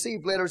neither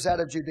received letters out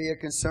of Judea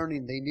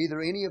concerning thee,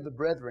 neither any of the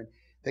brethren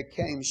that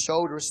came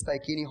showed or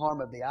spake any harm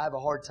of thee. I have a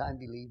hard time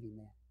believing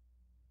that.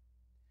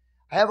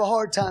 I have a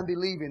hard time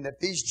believing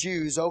that these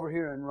Jews over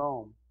here in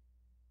Rome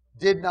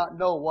did not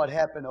know what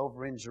happened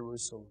over in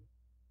Jerusalem.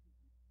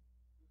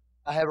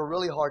 I have a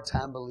really hard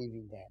time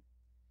believing that.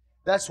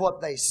 That's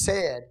what they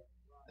said.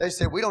 They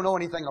said, we don't know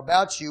anything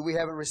about you. We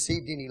haven't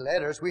received any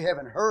letters. We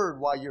haven't heard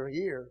why you're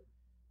here.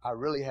 I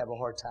really have a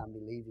hard time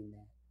believing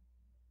that.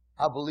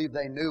 I believe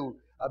they knew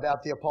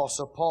about the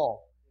Apostle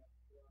Paul.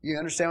 You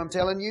understand what I'm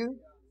telling you?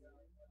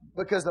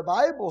 Because the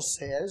Bible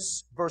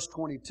says, verse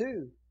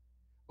 22,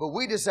 but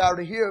we desire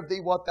to hear of thee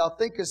what thou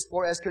thinkest,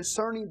 for as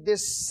concerning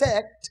this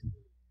sect,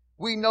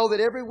 we know that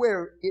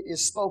everywhere it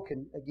is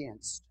spoken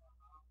against.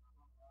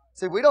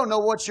 See, we don't know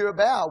what you're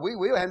about. We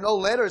have no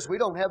letters. We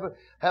don't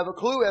have a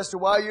clue as to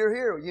why you're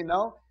here, you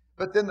know.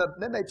 But then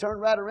they turn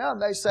right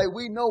around and they say,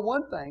 we know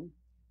one thing.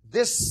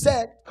 This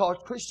sect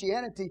called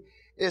Christianity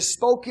is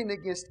spoken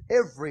against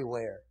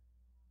everywhere.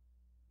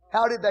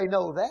 How did they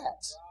know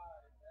that?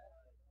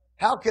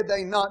 How could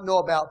they not know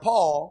about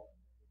Paul,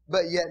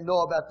 but yet know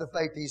about the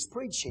faith he's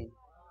preaching?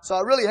 So I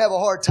really have a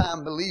hard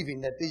time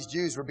believing that these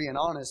Jews were being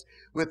honest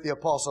with the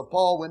Apostle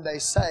Paul when they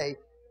say,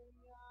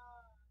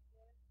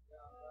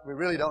 we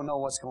really don't know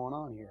what's going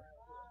on here.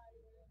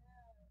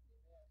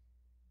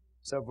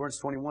 So verse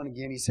 21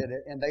 again, he said,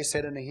 and they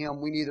said unto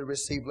him, we neither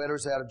received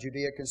letters out of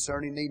Judea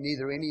concerning thee,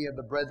 neither any of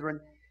the brethren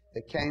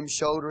that came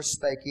showed or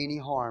spake any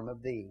harm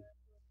of thee.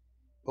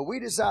 But we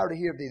desire to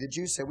hear of thee. The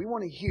Jews said, we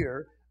want to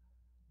hear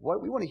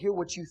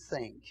what you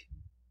think.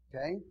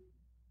 Okay?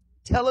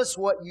 Tell us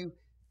what you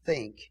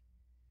think.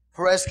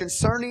 For as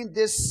concerning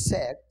this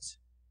sect,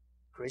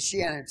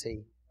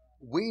 Christianity,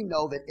 we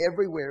know that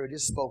everywhere it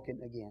is spoken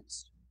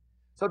against.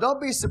 So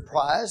don't be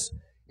surprised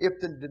if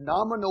the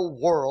denominational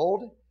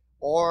world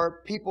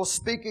or people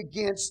speak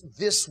against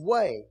this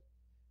way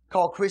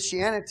called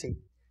Christianity.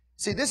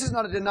 See, this is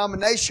not a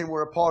denomination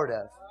we're a part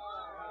of.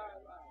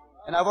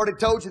 And I've already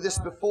told you this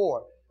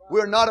before.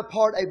 We're not a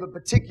part of a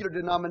particular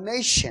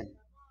denomination.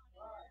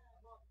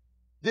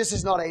 This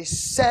is not a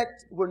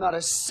sect. We're not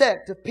a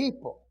sect of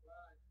people.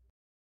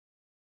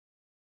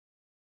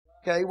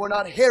 Okay, we're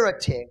not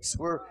heretics.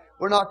 We're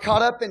not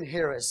caught up in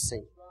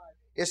heresy.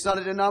 It's not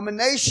a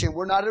denomination.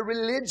 We're not a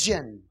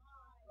religion.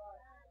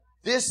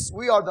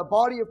 We are the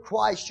body of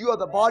Christ. You are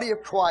the body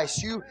of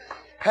Christ. You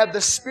have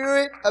the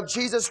Spirit of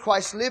Jesus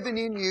Christ living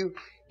in you.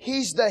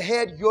 He's the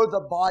head. You're the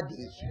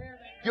body.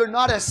 You're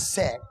not a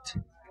sect.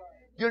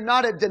 You're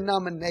not a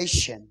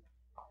denomination.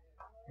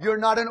 You're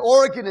not an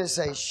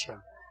organization.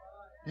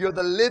 You're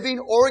the living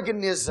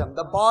organism,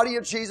 the body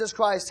of Jesus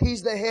Christ.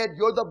 He's the head.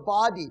 You're the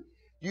body.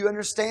 Do you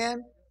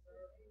understand?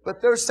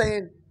 But they're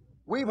saying,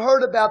 we've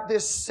heard about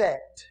this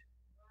sect,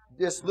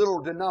 this little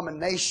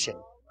denomination.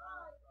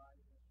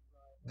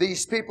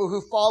 These people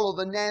who follow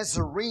the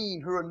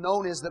Nazarene, who are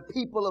known as the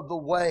people of the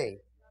way.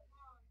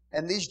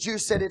 And these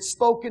Jews said it's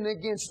spoken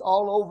against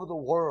all over the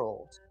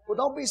world. Well,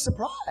 don't be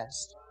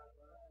surprised.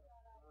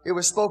 It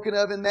was spoken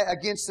of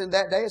against in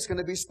that day. It's going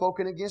to be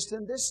spoken against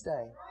in this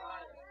day.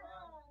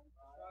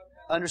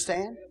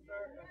 Understand?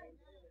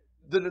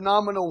 The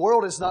denominational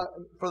world is not,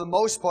 for the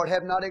most part,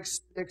 have not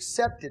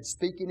accepted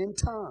speaking in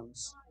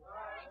tongues.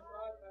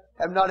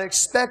 Have not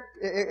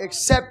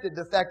accepted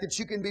the fact that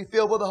you can be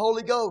filled with the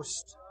Holy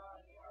Ghost.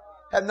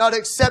 Have not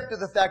accepted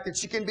the fact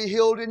that you can be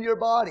healed in your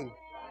body.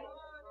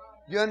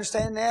 Do you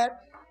understand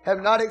that?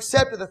 Have not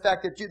accepted the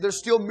fact that there's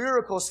still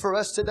miracles for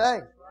us today.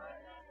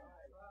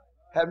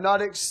 Have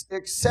not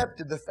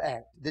accepted the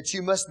fact that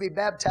you must be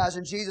baptized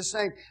in Jesus'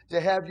 name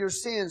to have your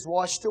sins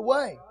washed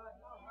away.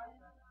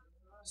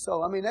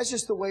 So, I mean, that's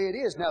just the way it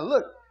is. Now,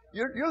 look,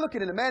 you're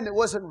looking at a man that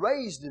wasn't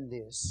raised in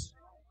this.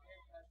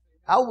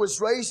 I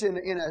was raised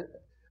in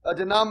a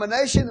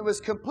denomination that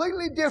was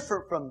completely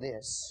different from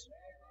this.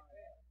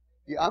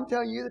 Yeah, I'm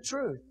telling you the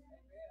truth.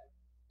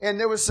 And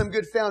there was some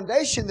good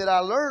foundation that I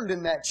learned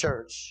in that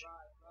church.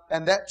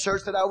 And that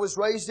church that I was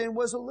raised in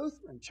was a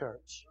Lutheran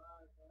church.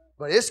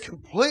 But it's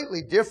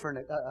completely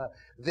different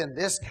than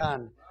this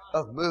kind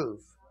of move.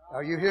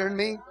 Are you hearing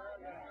me?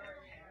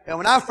 And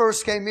when I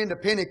first came into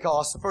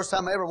Pentecost, the first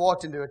time I ever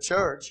walked into a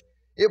church,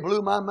 it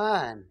blew my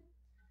mind.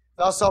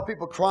 I saw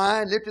people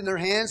crying, lifting their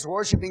hands,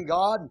 worshiping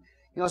God.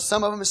 And,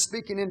 some of them are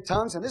speaking in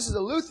tongues. And this is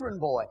a Lutheran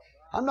boy.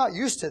 I'm not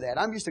used to that.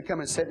 I'm used to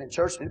coming and sitting in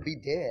church and be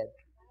dead.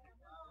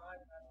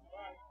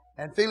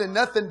 And feeling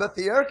nothing but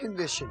the air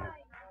conditioner.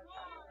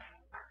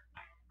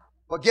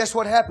 Well, guess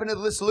what happened to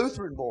this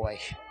Lutheran boy?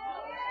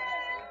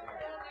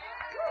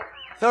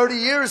 30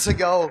 years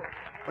ago,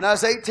 when I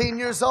was 18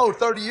 years old,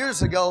 30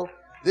 years ago,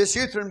 this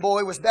Lutheran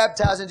boy was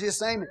baptized in Jesus'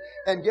 name.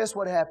 And guess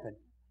what happened?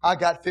 I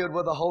got filled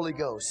with the Holy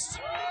Ghost.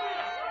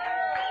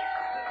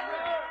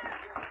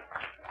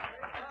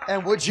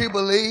 And would you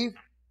believe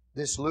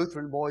this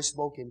Lutheran boy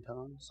spoke in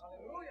tongues?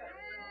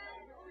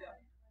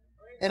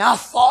 And I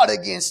fought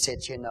against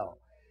it,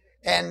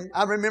 And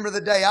I remember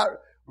the day I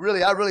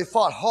really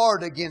fought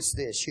hard against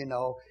this,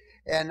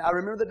 And I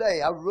remember the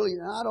day I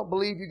don't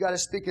believe you got to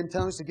speak in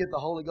tongues to get the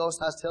Holy Ghost.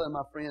 And I was telling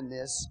my friend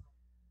this.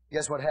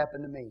 Guess what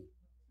happened to me?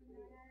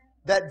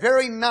 That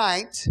very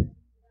night,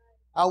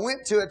 I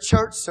went to a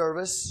church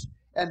service,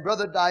 and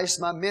Brother Dice,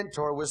 my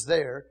mentor, was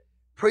there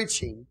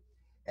preaching.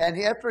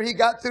 And after he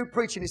got through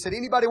preaching, he said,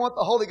 anybody want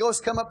the Holy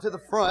Ghost, come up to the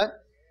front.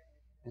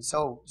 And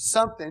so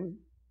it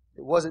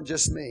wasn't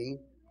just me,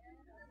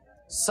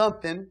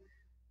 something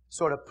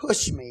sort of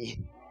pushed me.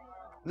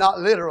 Not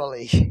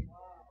literally.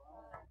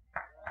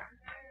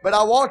 But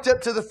I walked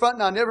up to the front,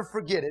 and I'll never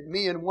forget it.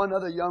 Me and one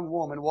other young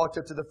woman walked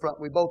up to the front.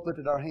 We both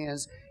lifted our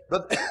hands.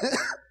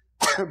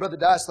 Brother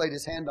Dice laid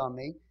his hand on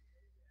me.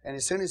 And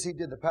as soon as he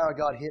did, the power of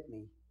God hit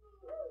me.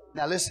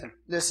 Now listen.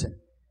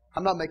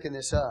 I'm not making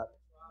this up.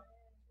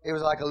 It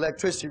was like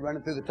electricity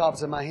running through the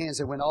tops of my hands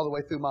that went all the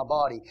way through my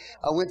body.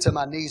 I went to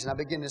my knees and I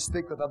began to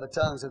speak with other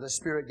tongues as the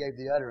Spirit gave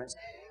the utterance.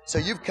 So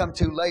you've come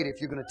too late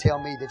if you're going to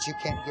tell me that you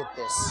can't get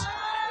this.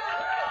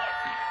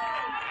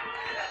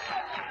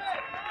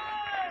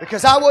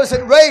 Because I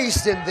wasn't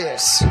raised in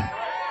this.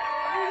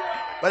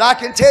 But I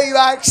can tell you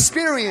I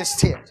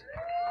experienced it.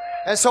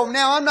 And so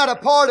now I'm not a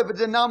part of a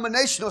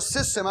denominational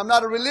system. I'm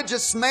not a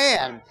religious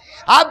man.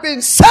 I've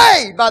been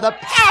saved by the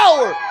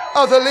power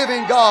of the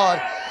living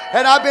God.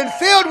 And I've been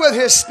filled with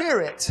His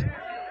Spirit.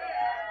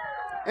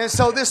 And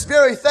so this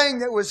very thing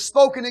that was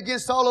spoken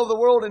against all over the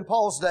world in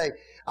Paul's day,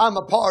 I'm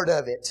a part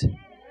of it.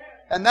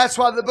 And that's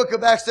why the book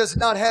of Acts does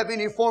not have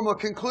any formal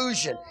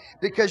conclusion.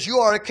 Because you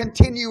are a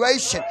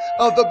continuation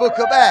of the book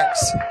of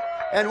Acts.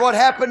 And what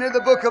happened in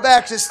the book of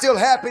Acts is still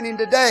happening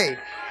today.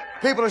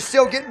 People are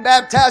still getting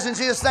baptized in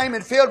Jesus' name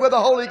and filled with the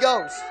Holy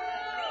Ghost.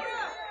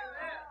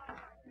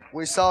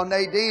 We saw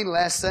Nadine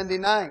last Sunday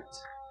night.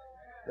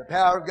 The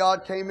power of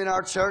God came in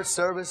our church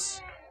service.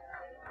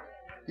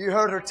 You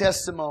heard her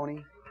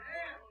testimony.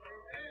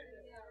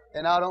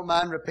 And I don't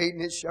mind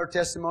repeating it. Her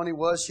testimony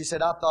was, she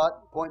said, I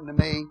thought, pointing to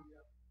me,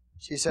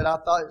 she said, I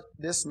thought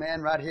this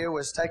man right here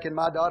was taking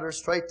my daughter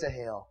straight to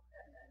hell.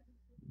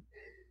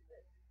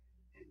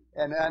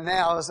 And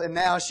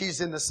now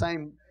she's in the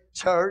same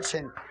church,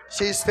 and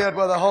she's filled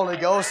with the Holy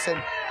Ghost,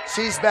 and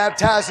she's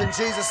baptized in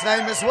Jesus'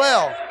 name as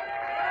well.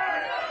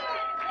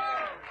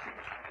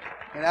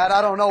 And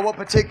I don't know what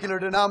particular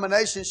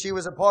denomination she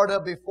was a part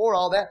of before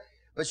all that,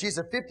 but she's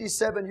a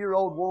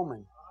 57-year-old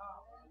woman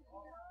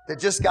that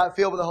just got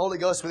filled with the Holy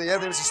Ghost with the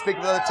evidence of speaking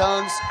with other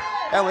tongues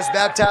and was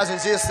baptized in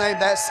Jesus' name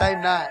that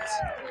same night.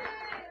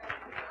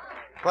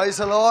 Praise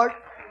the Lord.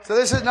 So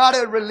this is not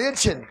a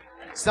religion.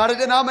 It's not a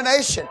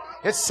denomination.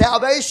 It's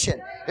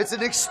salvation. It's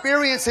an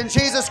experience in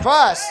Jesus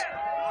Christ.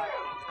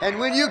 And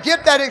when you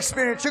get that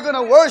experience, you're going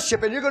to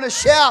worship and you're going to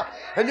shout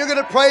and you're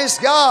going to praise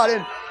God,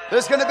 and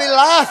there's going to be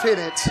life in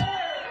it.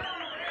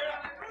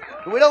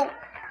 We don't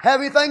have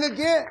anything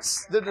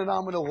against the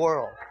denominational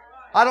world.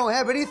 I don't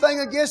have anything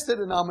against the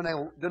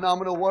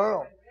denominational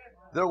world.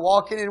 They're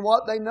walking in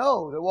what they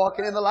know. They're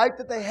walking in the light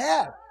that they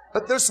have.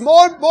 But there's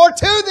more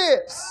to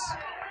this.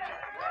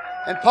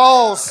 And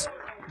Paul's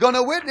going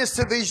to witness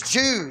to these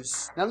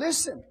Jews. Now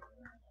listen.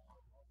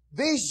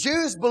 These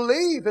Jews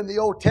believe in the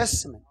Old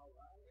Testament.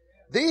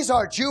 These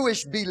are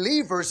Jewish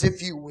believers,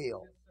 if you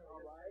will.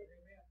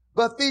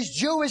 But these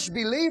Jewish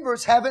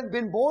believers haven't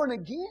been born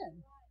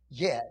again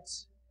yet.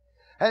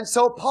 And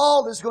so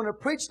Paul is going to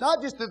preach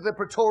not just to the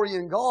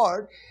Praetorian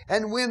Guard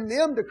and win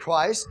them to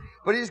Christ,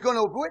 but he's going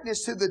to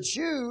witness to the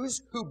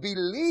Jews who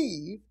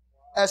believe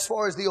as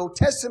far as the Old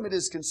Testament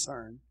is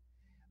concerned,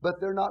 but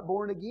they're not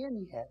born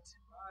again yet.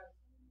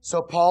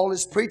 So Paul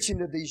is preaching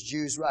to these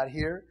Jews right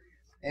here.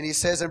 And he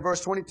says in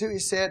verse 22, he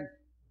said,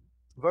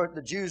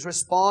 the Jews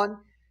respond,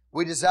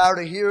 we desire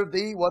to hear of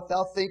thee what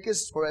thou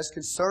thinkest, for as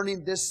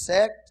concerning this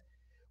sect,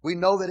 we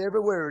know that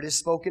everywhere it is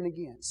spoken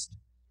against.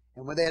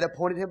 And when they had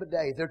appointed him a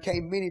day, there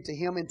came many to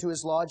him into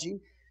his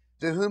lodging,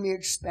 to whom he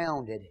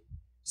expounded.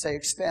 Say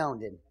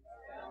expounded.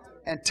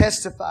 And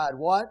testified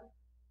what?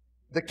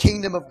 The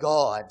kingdom of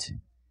God.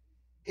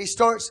 He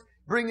starts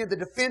bringing the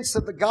defense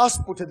of the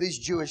gospel to these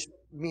Jewish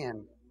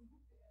men.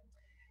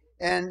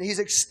 And he's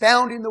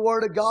expounding the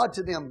Word of God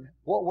to them.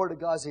 What Word of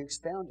God is he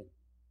expounding?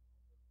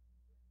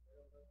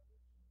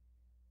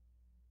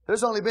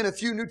 There's only been a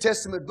few New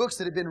Testament books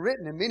that have been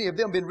written, and many of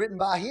them have been written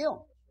by him.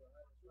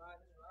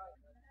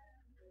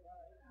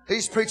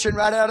 He's preaching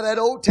right out of that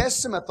Old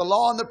Testament, the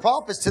law and the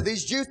prophets to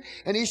these Jews,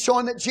 and he's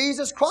showing that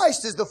Jesus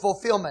Christ is the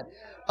fulfillment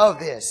of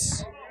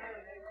this.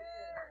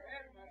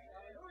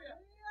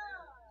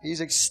 He's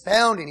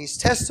expounding, he's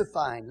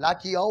testifying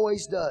like he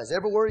always does,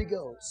 everywhere he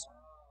goes.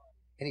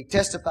 And he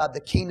testified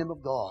the kingdom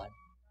of God.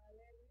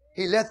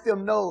 He let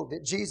them know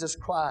that Jesus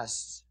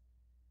Christ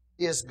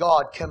is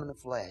God come in the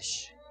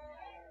flesh.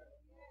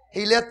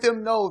 He let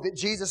them know that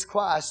Jesus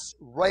Christ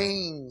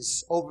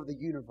reigns over the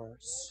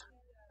universe.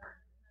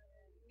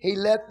 He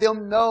let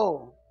them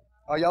know,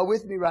 are y'all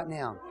with me right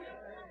now?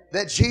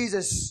 That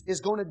Jesus is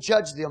going to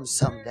judge them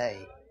someday.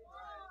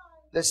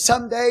 That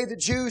someday the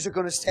Jews are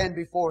going to stand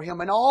before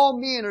Him, and all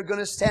men are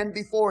going to stand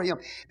before Him,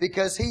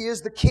 because He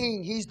is the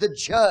King, He's the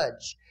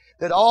judge,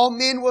 that all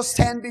men will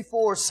stand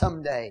before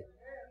someday.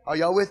 Are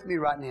y'all with me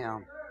right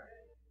now?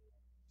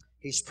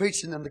 He's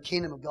preaching them the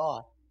kingdom of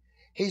God.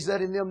 He's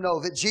letting them know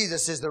that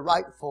Jesus is the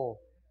rightful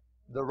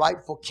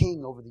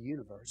King over the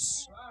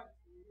universe.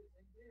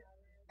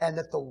 And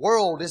that the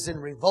world is in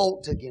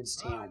revolt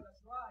against Him.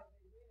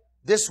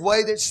 This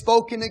way that's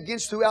spoken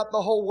against throughout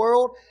the whole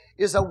world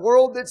is a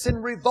world that's in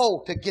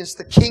revolt against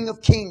the King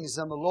of Kings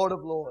and the Lord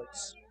of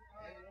Lords.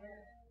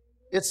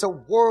 It's a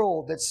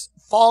world that's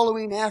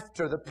following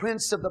after the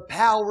prince of the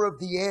power of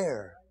the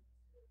air.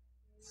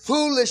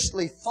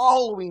 Foolishly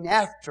following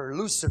after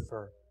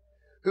Lucifer,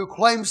 who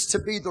claims to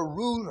be the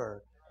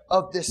ruler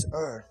of this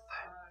earth.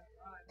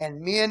 And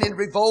men in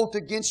revolt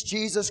against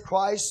Jesus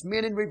Christ,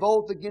 men in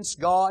revolt against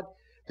God,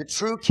 the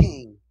true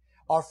King,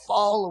 are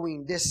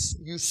following this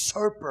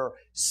usurper,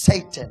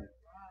 Satan,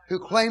 who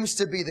claims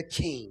to be the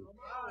King,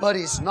 but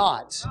he's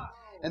not.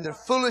 And they're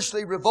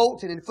foolishly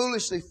revolting and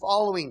foolishly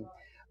following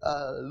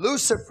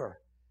Lucifer.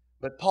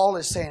 But Paul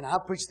is saying, I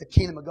preach the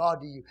kingdom of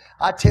God to you.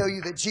 I tell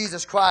you that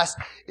Jesus Christ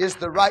is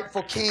the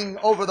rightful King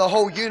over the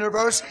whole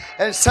universe,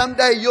 and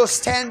someday you'll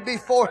stand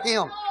before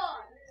Him.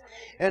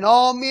 And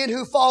all men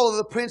who follow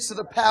the prince of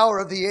the power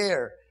of the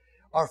air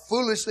are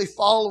foolishly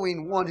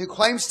following one who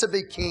claims to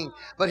be King.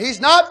 But He's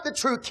not the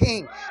true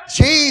King.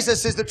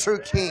 Jesus is the true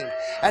King.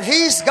 And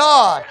He's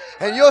God.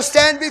 And you'll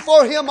stand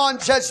before Him on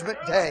Judgment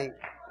Day.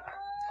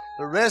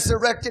 The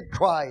resurrected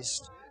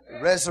Christ,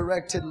 the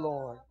resurrected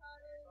Lord.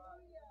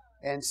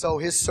 And so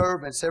His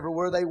servants,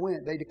 everywhere they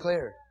went, they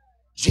declared,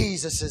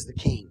 Jesus is the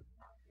King.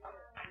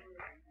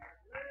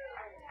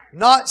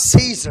 Not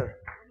Caesar.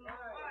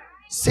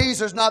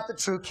 Caesar's not the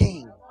true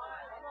King.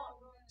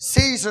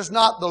 Caesar's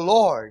not the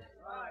Lord.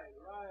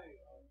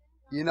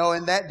 You know,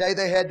 in that day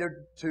they had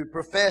to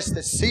profess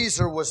that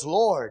Caesar was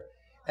Lord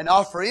and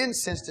offer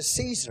incense to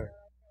Caesar.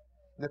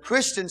 And the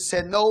Christians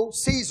said, no,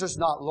 Caesar's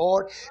not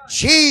Lord.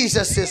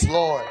 Jesus is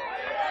Lord.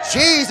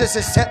 Jesus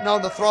is sitting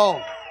on the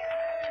throne.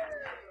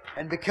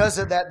 And because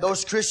of that,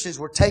 those Christians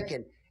were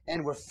taken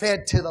and were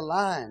fed to the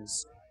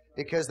lions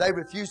because they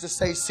refused to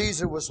say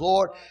Caesar was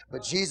Lord,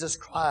 but Jesus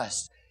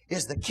Christ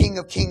is the King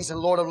of kings and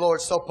Lord of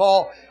lords. So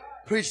Paul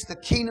preached the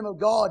kingdom of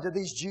God to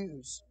these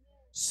Jews.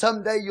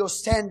 Someday you'll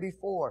stand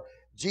before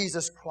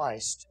Jesus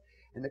Christ.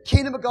 And the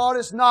kingdom of God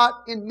is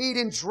not in meat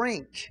and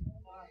drink.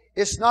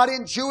 It's not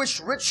in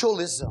Jewish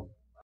ritualism.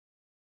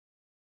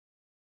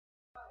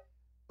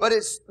 But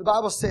the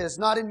Bible says,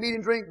 not in meat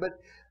and drink, but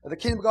the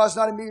kingdom of God is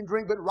not in meat and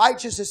drink, but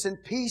righteousness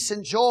and peace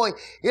and joy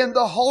in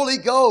the Holy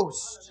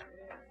Ghost.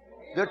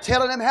 They're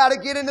telling him how to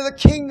get into the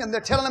kingdom.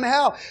 They're telling him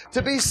how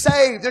to be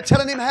saved. They're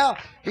telling him how.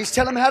 He's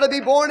telling them how to be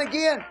born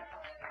again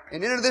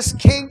and enter this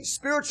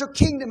spiritual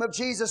kingdom of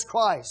Jesus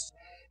Christ.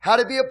 How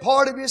to be a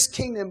part of His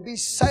kingdom, be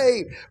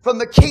saved from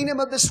the kingdom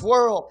of this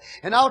world.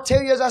 And I'll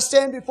tell you as I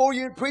stand before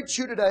you and preach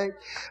you today,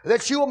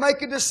 that you will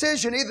make a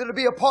decision either to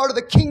be a part of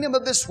the kingdom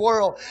of this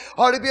world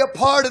or to be a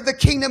part of the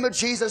kingdom of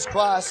Jesus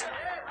Christ.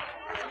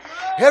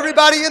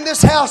 Everybody in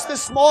this house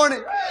this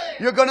morning,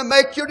 you're going to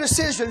make your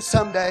decision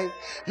someday.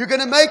 You're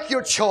going to make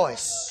your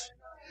choice.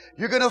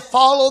 You're going to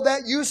follow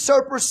that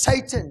usurper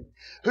Satan,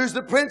 who's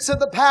the prince of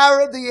the power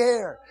of the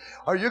air.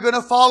 Or you're going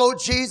to follow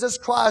Jesus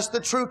Christ, the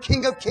true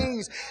King of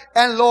kings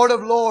and Lord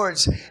of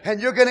lords. And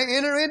you're going to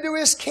enter into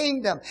His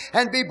kingdom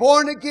and be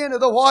born again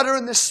of the water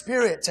and the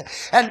Spirit.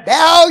 And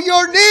bow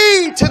your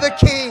knee to the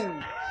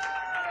King.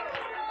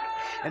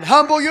 And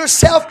humble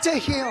yourself to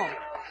Him.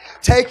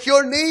 Take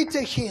your knee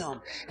to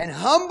Him and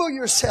humble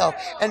yourself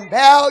and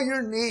bow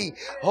your knee.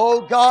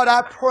 Oh God,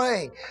 I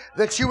pray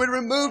that you would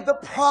remove the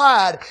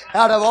pride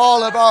out of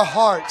all of our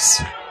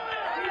hearts.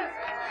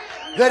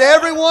 That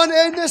everyone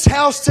in this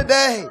house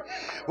today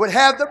would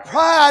have the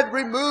pride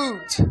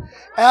removed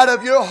out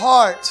of your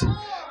heart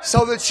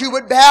so that you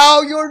would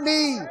bow your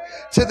knee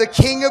to the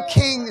King of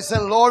kings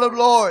and Lord of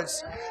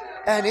lords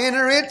and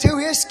enter into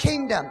His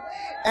kingdom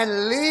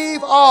and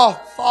leave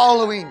off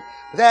following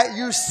that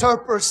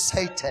usurper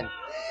Satan.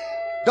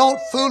 Don't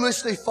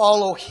foolishly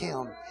follow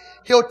him.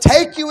 He'll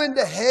take you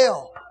into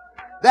hell.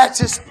 That's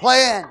his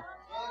plan.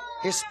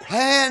 His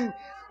plan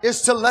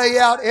is to lay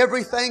out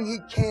everything he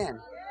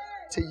can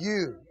to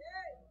you,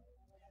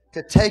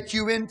 to take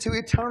you into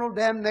eternal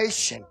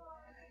damnation.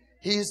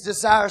 His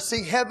desire.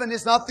 See, heaven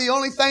is not the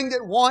only thing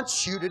that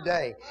wants you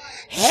today.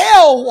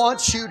 Hell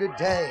wants you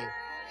today.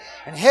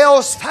 And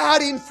hell's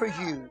fighting for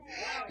you.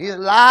 He'll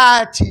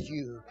lie to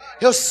you.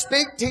 He'll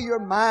speak to your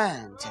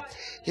mind.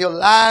 He'll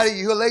lie to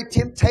you. He'll lay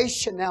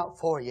temptation out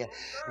for you.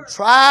 And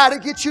try to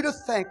get you to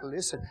think.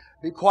 Listen,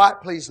 be quiet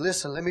please.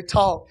 Listen, let me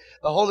talk.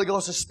 The Holy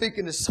Ghost is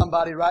speaking to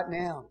somebody right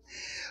now.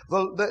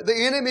 The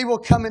enemy will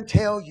come and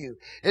tell you,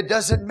 it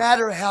doesn't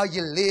matter how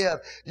you live.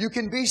 You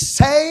can be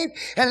saved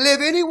and live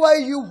any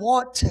way you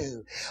want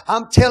to.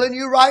 I'm telling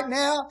you right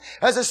now,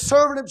 as a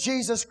servant of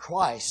Jesus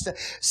Christ,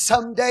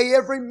 someday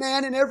every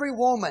man and every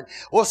woman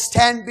will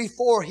stand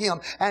before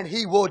Him and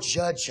He will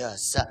judge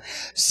us.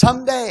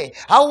 Someday,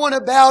 I want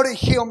to bow to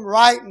Him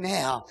right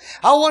now.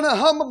 I want to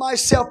humble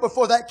myself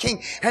before that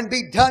King and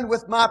be done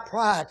with my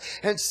pride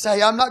and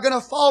say, I'm not going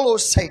to follow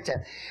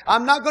Satan.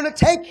 I'm not going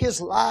to take his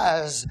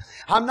lies.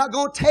 I'm not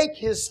going to take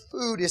his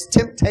food, his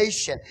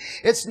temptation.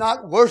 It's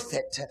not worth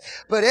it.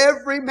 But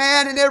every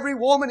man and every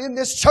woman in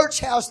this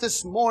church house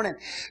this morning,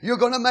 you're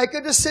going to make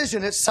a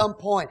decision at some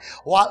point.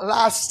 What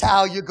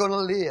lifestyle you're going to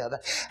live.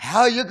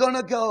 How you're going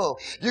to go.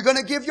 You're going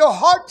to give your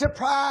heart to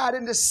pride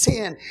and to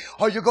sin.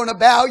 Or you're going to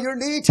bow your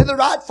knee to the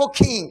rightful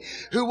King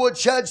who will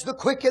judge the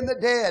quick and the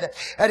dead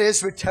at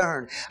His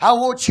return. I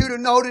want you to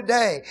know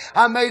today,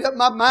 I made up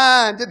my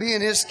mind to be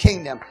in His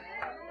kingdom.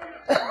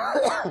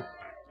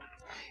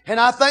 And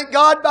I thank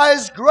God by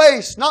His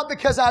grace, not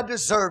because I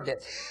deserved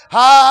it.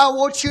 I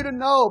want you to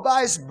know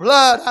by His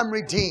blood I'm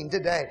redeemed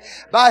today.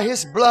 By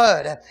His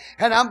blood.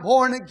 And I'm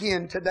born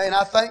again today. And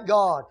I thank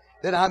God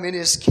that I'm in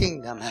His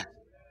kingdom.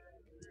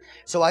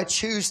 So I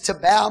choose to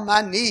bow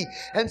my knee.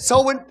 And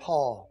so when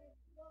Paul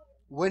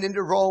went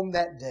into Rome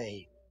that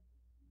day,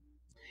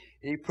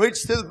 he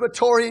preached to the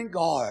Praetorian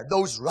Guard,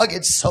 those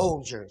rugged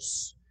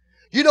soldiers.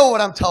 You know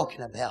what I'm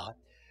talking about.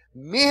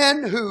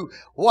 Men who,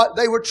 what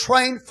they were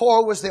trained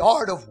for was the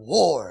art of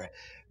war.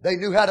 They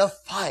knew how to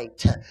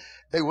fight.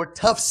 They were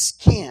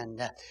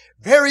tough-skinned,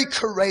 very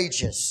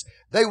courageous.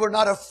 They were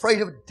not afraid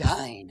of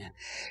dying.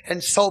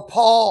 And so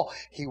Paul,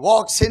 he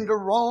walks into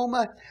Rome,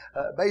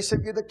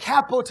 basically the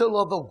capital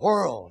of the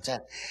world.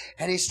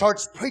 And he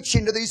starts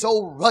preaching to these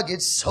old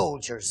rugged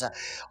soldiers.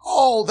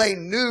 All they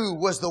knew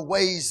was the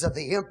ways of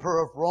the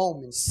emperor of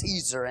Rome and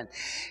Caesar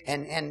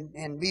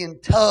and being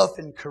tough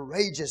and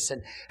courageous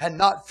and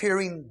not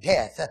fearing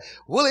death.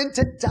 Willing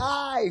to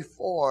die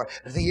for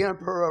the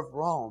emperor of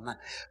Rome.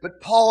 But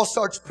Paul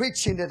starts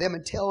preaching to them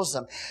and tells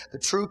them the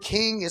true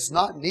king is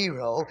not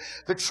Nero.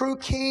 The true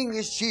King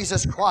is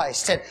Jesus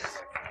Christ. And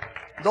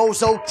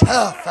those old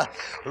tough,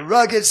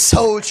 rugged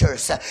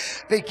soldiers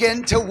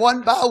begin to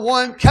one by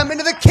one come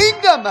into the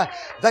kingdom.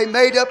 They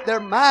made up their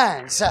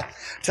minds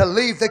to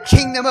leave the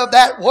kingdom of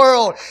that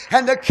world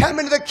and to come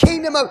into the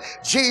kingdom of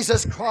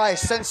Jesus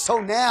Christ. And so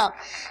now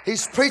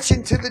He's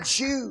preaching to the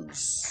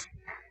Jews,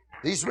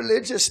 these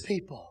religious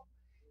people.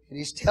 And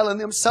He's telling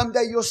them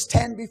someday you'll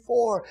stand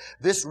before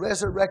this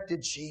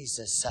resurrected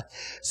Jesus.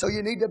 So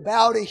you need to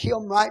bow to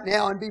Him right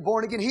now and be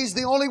born again. He's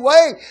the only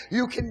way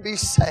you can be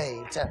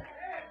saved.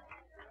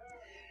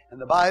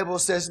 And the Bible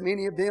says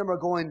many of them are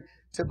going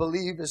to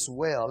believe as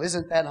well.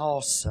 Isn't that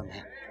awesome?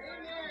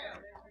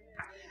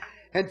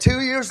 And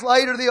 2 years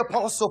later, the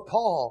Apostle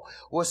Paul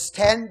will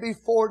stand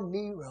before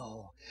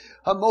Nero,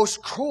 a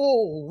most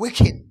cruel,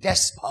 wicked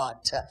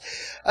despot,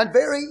 a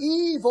very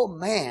evil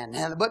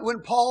man. But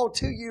when Paul,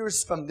 2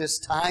 years from this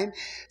time,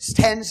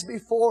 stands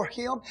before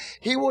him,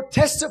 he will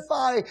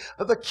testify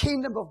of the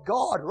kingdom of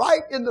God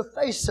right in the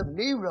face of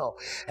Nero.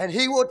 And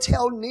he will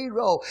tell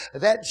Nero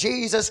that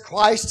Jesus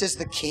Christ is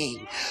the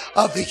King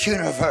of the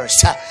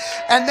universe,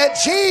 and that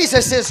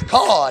Jesus is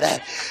God.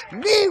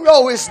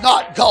 Nero is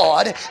not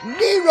God.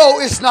 Nero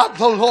is not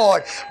the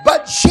Lord,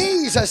 but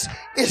Jesus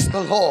is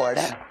the Lord.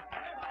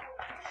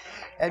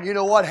 And you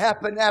know what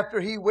happened after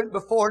he went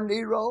before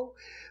Nero?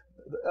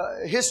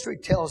 History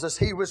tells us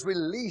he was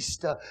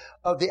released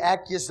of the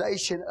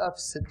accusation of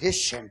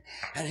sedition,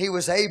 and he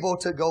was able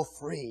to go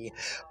free.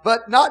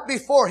 But not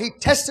before he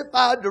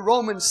testified to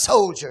Roman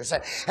soldiers,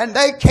 and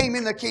they came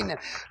in the kingdom.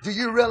 Do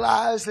you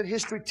realize that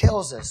history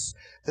tells us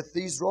that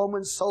these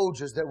Roman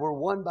soldiers that were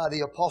won by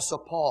the Apostle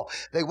Paul,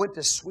 they went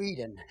to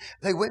Sweden,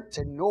 they went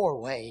to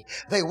Norway,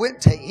 they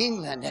went to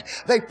England,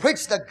 they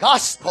preached the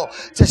gospel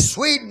to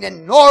Sweden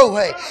and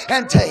Norway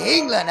and to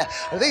England.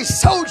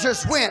 These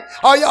soldiers went,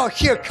 are y'all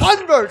here?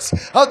 Converts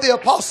of the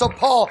Apostle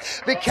Paul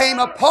became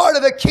a part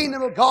of the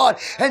kingdom of God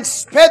and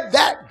spread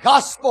that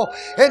gospel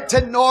into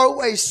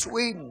Norway,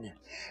 Sweden,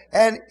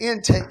 and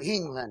into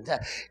England.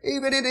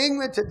 Even in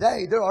England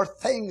today, there are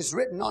things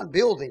written on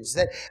buildings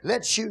that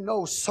lets you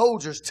know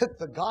soldiers took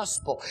the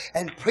gospel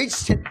and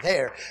preached it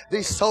there.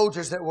 These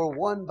soldiers that were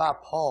won by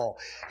Paul.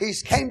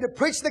 He's came to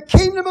preach the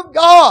kingdom of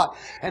God.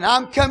 And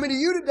I'm coming to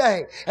you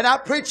today, and I'm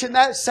preaching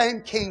that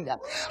same kingdom.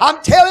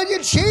 I'm telling you,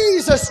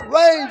 Jesus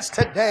reigns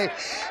today,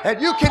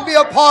 and you can be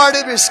a part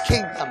of His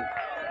kingdom.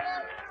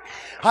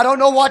 I don't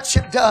know what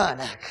you've done.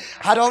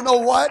 I don't know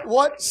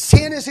what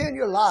sin is in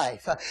your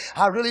life.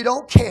 I really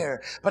don't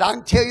care. But I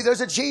can tell you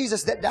there's a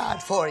Jesus that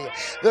died for you.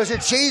 There's a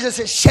Jesus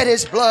that shed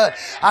His blood.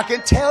 I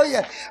can tell you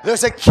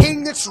there's a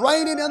King that's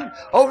reigning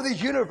over the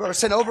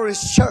universe and over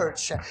His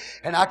church.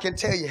 And I can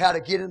tell you how to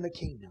get in the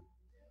kingdom.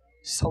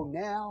 So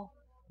now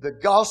the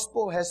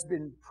gospel has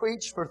been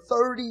preached for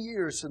 30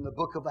 years in the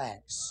book of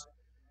Acts.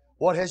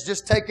 What has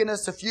just taken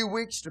us a few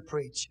weeks to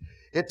preach,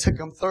 it took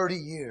them 30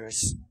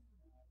 years.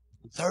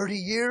 30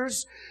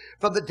 years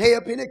from the day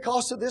of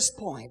Pentecost to this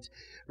point.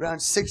 Around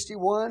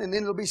 61, and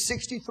then it'll be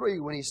 63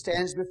 when He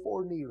stands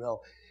before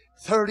Nero.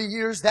 30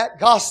 years that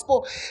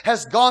gospel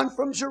has gone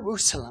from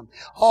Jerusalem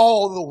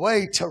all the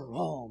way to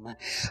Rome.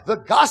 The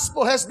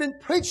gospel has been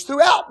preached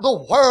throughout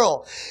the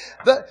world.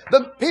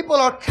 The people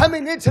are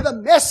coming into the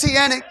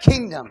Messianic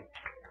kingdom.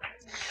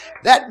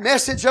 That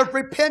message of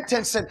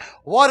repentance and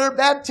water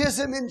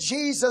baptism in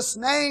Jesus'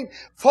 name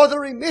for the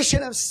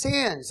remission of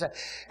sins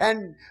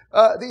and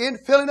the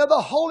infilling of the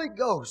Holy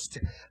Ghost.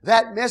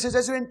 That message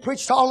has been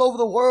preached all over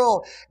the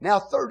world. Now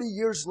 30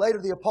 years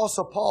later, the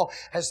Apostle Paul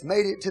has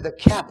made it to the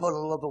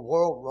capital of the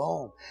world,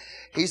 Rome.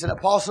 He's an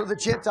apostle of the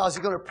Gentiles.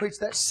 He's going to preach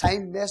that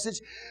same message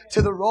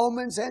to the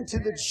Romans and to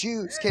the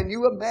Jews. Can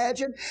you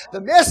imagine?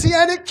 The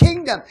Messianic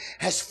kingdom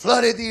has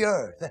flooded the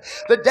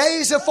earth. The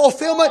days of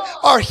fulfillment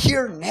are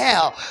here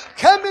now.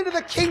 Come into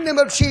the kingdom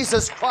of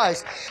Jesus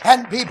Christ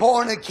and be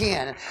born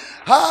again.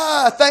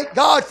 Thank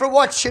God for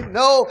what you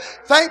know.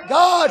 Thank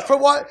God for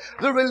what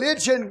the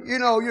religion,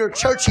 your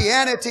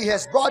churchianity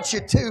has brought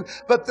you to.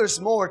 But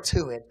there's more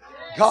to it.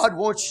 God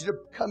wants you to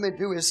come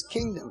into His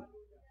kingdom.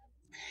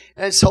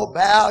 And so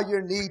bow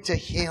your knee to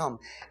Him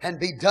and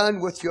be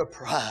done with your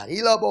pride.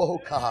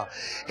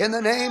 In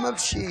the name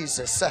of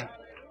Jesus.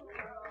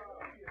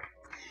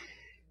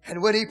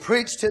 And when He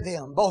preached to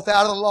them, both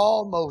out of the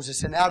law of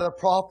Moses and out of the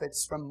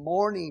prophets, from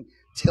morning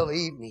till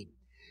evening,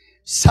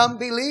 some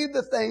believed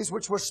the things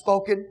which were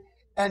spoken,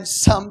 and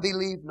some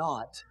believed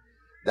not.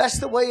 That's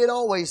the way it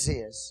always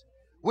is.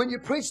 When you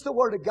preach the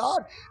Word of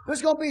God,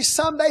 there's going to be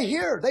some they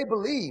hear, they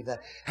believe,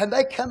 and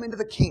they come into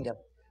the kingdom.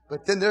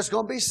 But then there's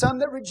going to be some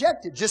that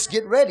reject it. Just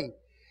get ready.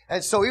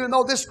 And so even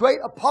though this great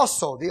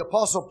apostle, the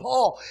Apostle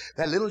Paul,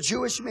 that little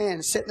Jewish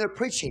man sitting there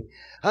preaching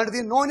under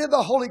the anointing of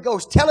the Holy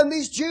Ghost, telling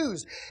these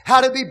Jews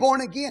how to be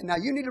born again. Now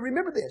you need to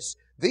remember this.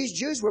 These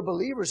Jews were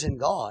believers in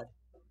God,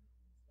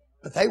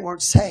 but they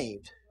weren't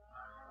saved.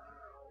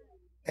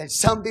 And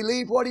some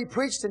believed what he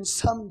preached and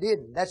some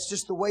didn't. That's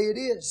just the way it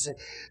is.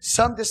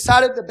 Some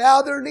decided to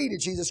bow their knee to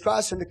Jesus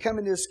Christ and to come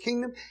into His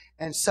kingdom,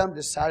 and some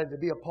decided to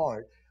be a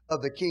part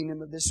of the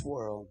kingdom of this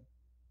world.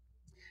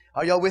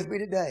 Are y'all with me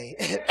today?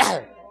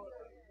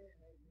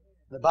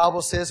 The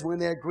Bible says when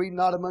they agreed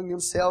not among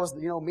themselves,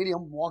 many of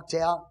them walked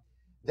out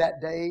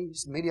that day.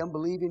 Many of them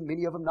believing,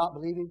 many of them not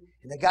believing.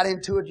 And they got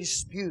into a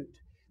dispute.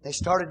 They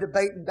started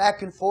debating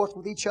back and forth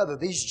with each other,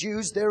 these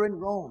Jews there in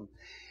Rome,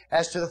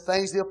 as to the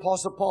things the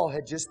Apostle Paul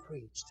had just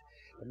preached.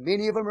 But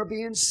many of them are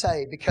being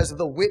saved because of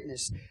the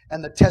witness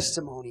and the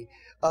testimony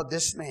of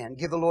this man.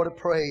 Give the Lord a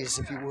praise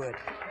if you would.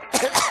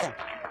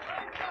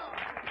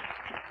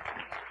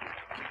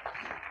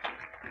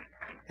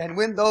 And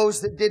when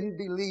those that didn't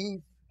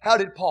believe, how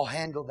did Paul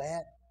handle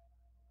that?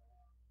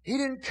 He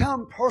didn't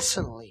come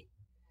personally.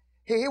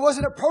 It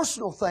wasn't a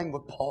personal thing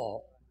with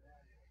Paul.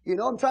 You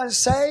know what I'm trying to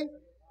say?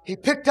 He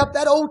picked up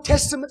that Old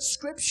Testament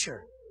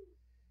scripture.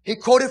 He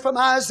quoted from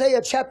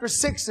Isaiah chapter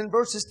 6 and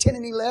verses 10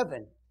 and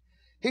 11.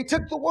 He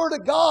took the Word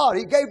of God.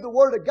 He gave the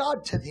Word of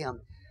God to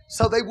them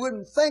so they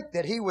wouldn't think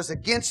that he was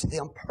against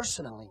them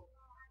personally.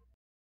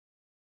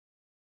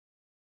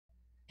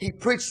 He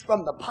preached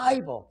from the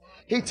Bible.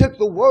 He took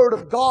the Word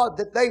of God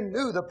that they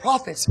knew, the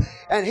prophets,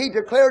 and he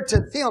declared to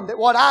them that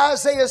what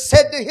Isaiah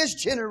said to his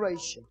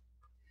generation,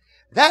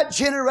 that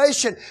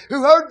generation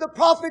who heard the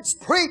prophets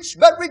preach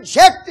but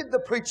rejected the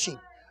preaching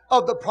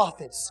of the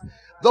prophets.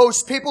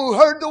 Those people who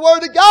heard the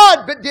Word of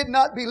God but did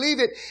not believe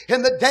it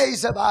in the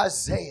days of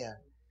Isaiah.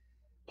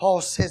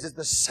 Paul says it's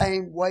the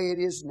same way it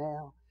is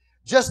now.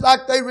 Just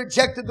like they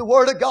rejected the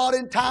Word of God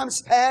in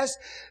times past,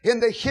 in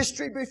the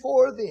history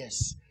before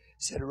this.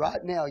 He said,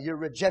 right now you're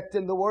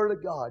rejecting the Word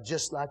of God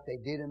just like they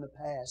did in the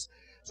past.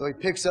 So he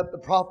picks up the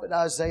prophet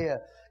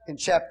Isaiah in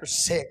chapter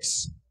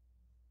 6.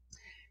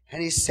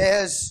 And he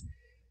says,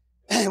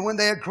 when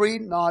they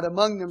agreed not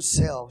among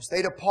themselves,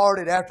 they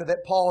departed after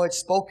that Paul had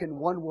spoken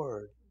one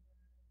word.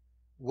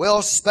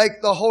 Well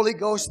spake the Holy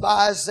Ghost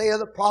by Isaiah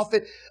the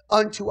prophet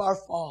unto our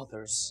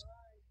fathers,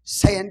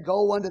 saying,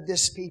 Go unto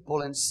this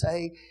people and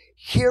say,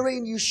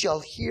 Hearing you shall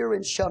hear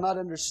and shall not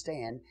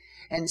understand,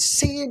 and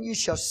seeing you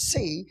shall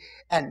see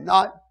and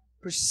not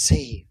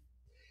perceive.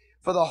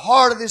 For the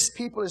heart of this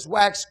people is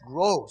waxed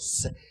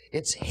gross.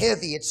 It's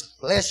heavy, it's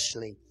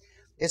fleshly,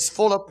 it's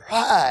full of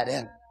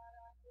pride.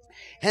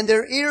 And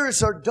their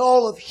ears are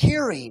dull of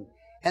hearing,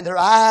 and their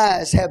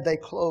eyes have they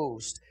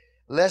closed,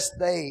 lest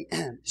they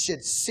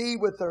should see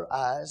with their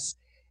eyes,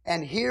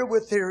 and hear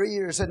with their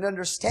ears, and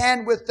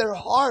understand with their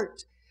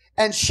heart,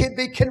 and should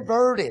be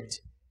converted,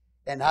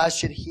 and I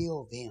should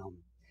heal them.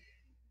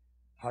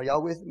 Are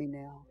y'all with me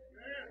now?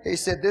 He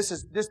said, this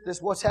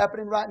is what's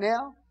happening right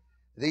now.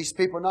 These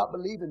people not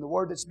believing the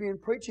word that's being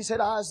preached. He said,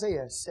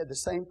 Isaiah said the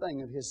same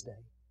thing of his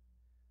day.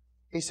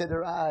 He said,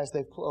 their eyes,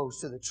 they've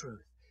closed to the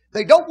truth.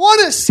 They don't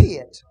want to see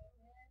it.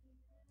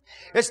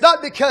 It's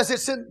not because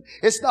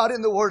it's not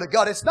in the Word of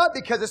God. It's not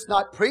because it's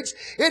not preached.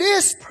 It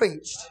is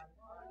preached.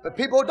 But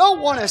people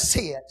don't want to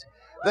see it.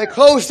 They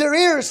close their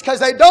ears because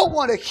they don't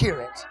want to hear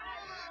it.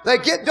 They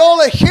get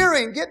dull of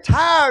hearing, get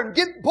tired, and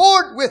get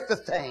bored with the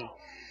thing.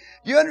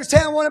 You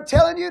understand what I'm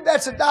telling you?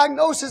 That's a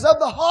diagnosis of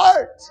the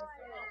heart.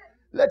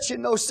 Let you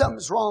know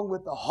something's wrong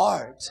with the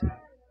heart.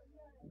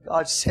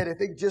 God said if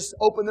they could just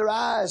open their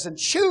eyes and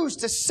choose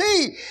to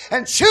see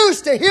and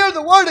choose to hear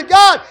the Word of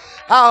God,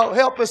 how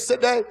help us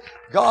today.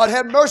 God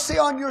have mercy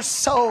on your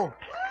soul.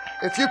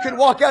 If you can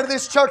walk out of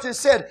this church and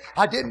said,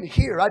 I didn't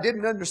hear, I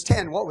didn't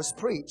understand what was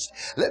preached.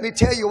 Let me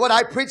tell you, what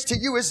I preached to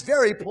you is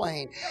very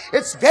plain.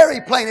 It's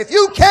very plain. If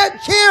you can't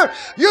hear,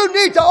 you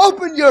need to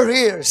open your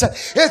ears.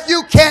 If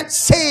you can't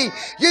see,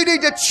 you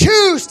need to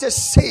choose to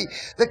see.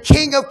 The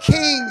King of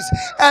Kings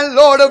and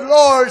Lord of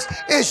Lords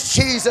is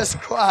Jesus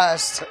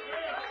Christ.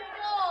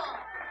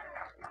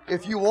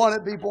 If you want to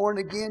be born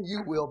again,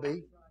 you will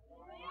be.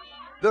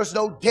 There's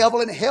no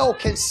devil in hell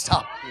can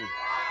stop you.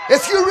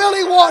 If you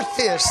really want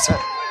this,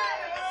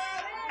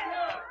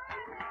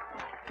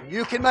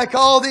 you can make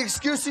all the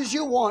excuses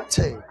you want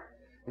to.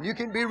 And you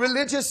can be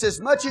religious as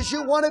much as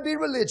you want to be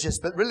religious.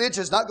 But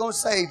religion is not going to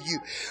save you.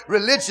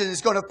 Religion is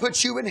going to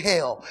put you in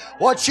hell.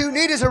 What you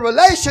need is a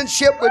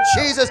relationship with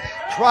Jesus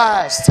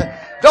Christ.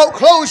 Don't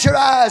close your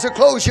eyes or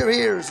close your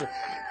ears.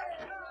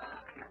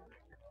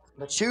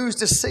 But choose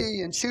to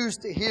see and choose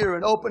to hear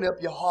and open up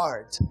your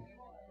heart.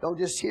 Don't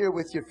just hear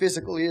with your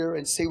physical ear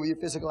and see with your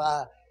physical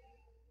eye.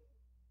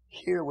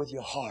 Hear with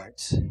your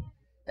heart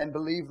and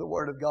believe the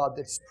Word of God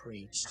that's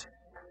preached.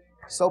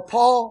 So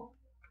Paul,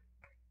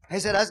 he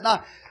said, that's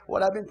not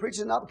what I've been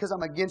preaching, not because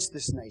I'm against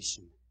this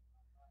nation.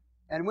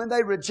 And when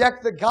they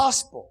reject the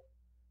gospel,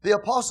 the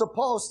Apostle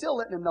Paul is still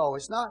letting them know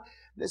it's not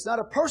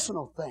a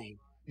personal thing.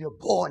 You're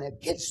born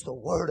against the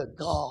Word of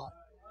God.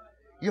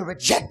 You're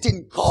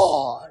rejecting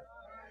God.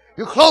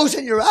 You're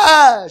closing your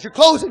eyes. You're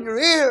closing your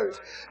ears.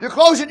 You're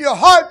closing your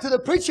heart to the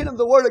preaching of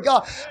the Word of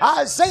God.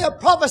 Isaiah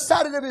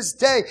prophesied it of his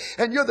day,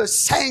 and you're the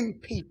same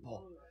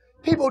people.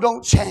 People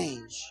don't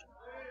change.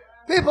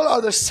 People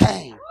are the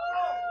same.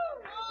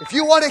 If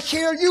you want to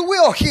hear, you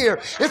will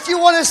hear. If you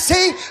want to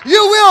see,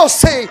 you will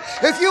see.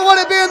 If you want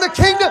to be in the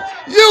kingdom,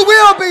 you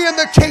will be in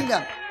the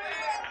kingdom.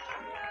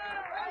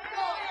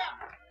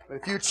 But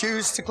if you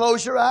choose to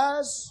close your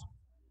eyes,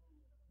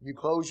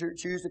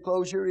 choose to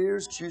close your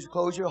ears, choose to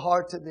close your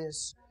heart to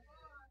this,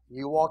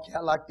 You walk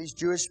out like these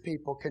Jewish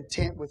people,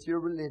 content with your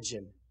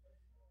religion,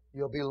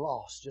 you'll be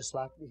lost just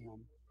like them.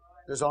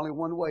 There's only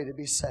one way to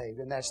be saved,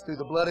 and that's through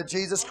the blood of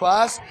Jesus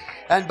Christ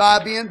and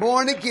by being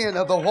born again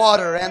of the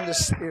water and the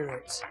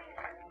Spirit.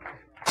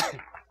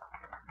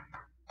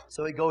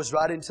 So he goes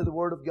right into the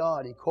Word of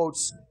God. He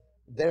quotes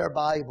their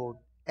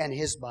Bible and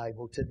his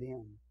Bible to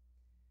them.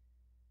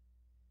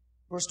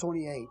 Verse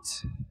 28.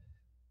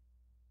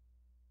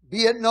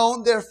 Be it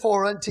known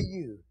therefore unto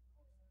you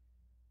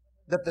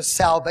that the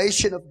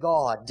salvation of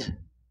God, do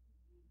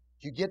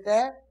you get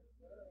that?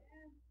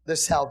 The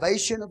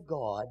salvation of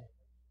God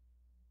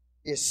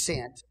is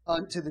sent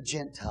unto the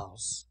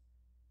Gentiles,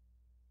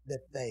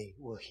 that they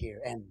will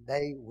hear, and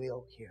they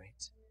will hear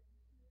it.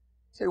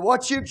 Say,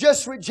 what you've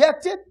just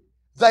rejected,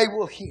 they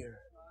will hear.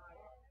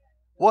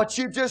 What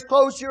you've just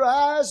closed your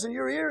eyes and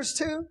your ears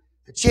to,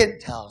 the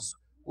Gentiles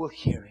will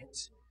hear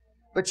it.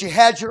 But you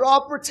had your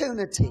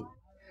opportunity.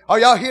 Are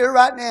y'all here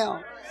right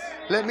now?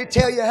 Let me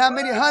tell you how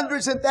many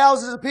hundreds and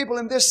thousands of people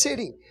in this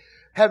city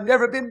have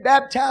never been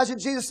baptized in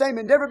Jesus' name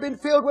and never been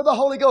filled with the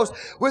Holy Ghost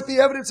with the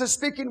evidence of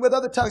speaking with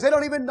other tongues. They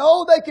don't even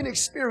know they can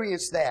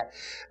experience that.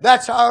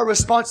 That's our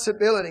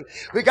responsibility.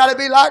 We got to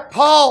be like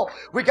Paul.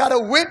 We got to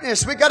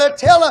witness. We got to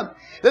tell them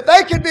that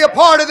they can be a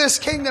part of this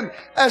kingdom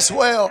as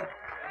well.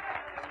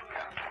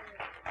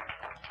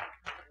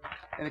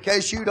 And in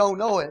case you don't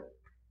know it,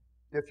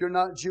 if you're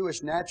not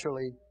Jewish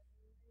naturally,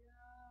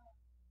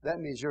 that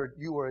means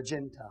you are a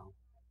Gentile.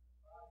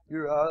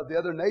 You're the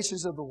other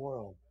nations of the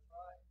world.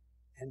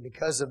 And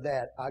because of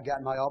that, I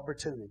got my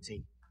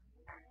opportunity.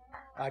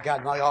 I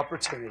got my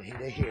opportunity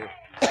to hear.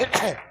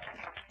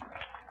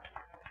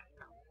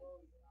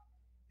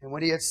 And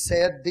when he had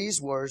said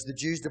these words, the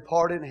Jews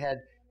departed and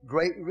had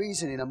great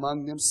reasoning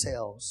among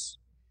themselves.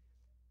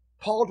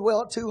 Paul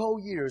dwelt 2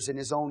 whole years in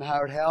his own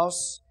hired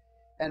house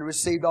and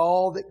received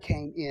all that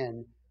came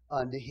in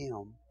unto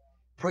him,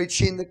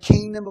 preaching the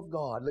kingdom of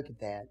God. Look at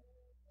that.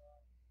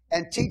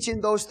 And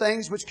teaching those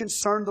things which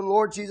concern the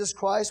Lord Jesus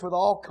Christ with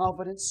all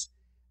confidence,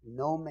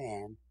 no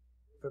man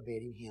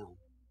forbidding him.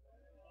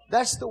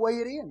 That's the way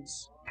it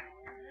ends.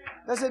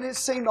 Doesn't it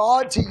seem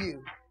odd to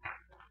you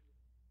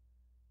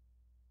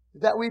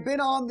that we've been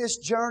on this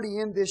journey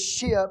in this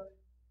ship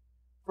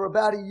for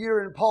about a year,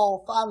 and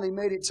Paul finally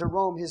made it to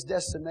Rome, his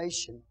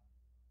destination,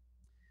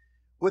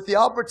 with the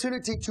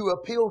opportunity to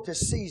appeal to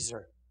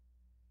Caesar,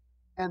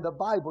 and the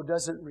Bible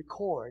doesn't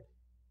record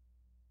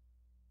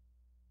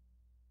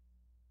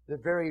the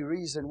very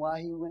reason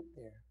why he went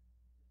there.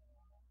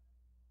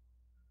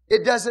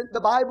 The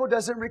Bible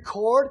doesn't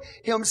record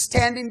him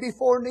standing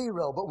before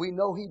Nero, but we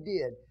know he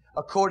did.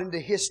 According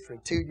to history,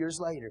 2 years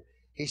later,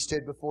 he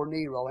stood before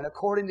Nero. And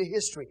according to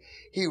history,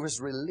 he was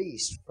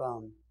released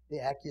from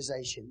the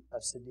accusation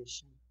of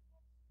sedition.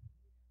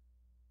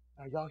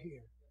 Are y'all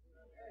here?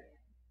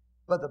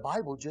 But the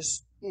Bible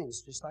just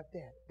ends just like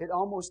that. It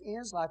almost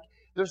ends like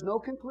there's no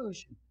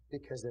conclusion,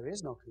 because there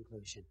is no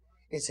conclusion.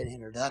 It's an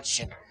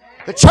introduction.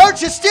 The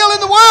church is still in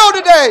the world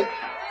today.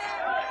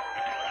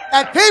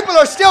 And people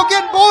are still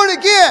getting born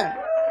again.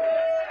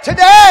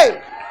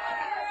 Today,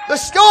 the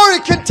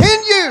story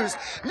continues.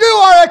 You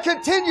are a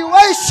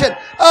continuation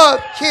of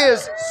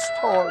His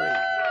story.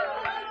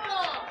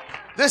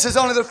 This is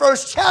only the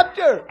first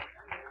chapter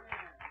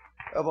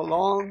of a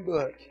long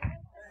book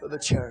for the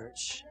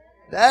church.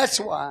 That's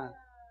why.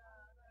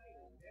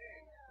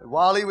 But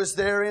while he was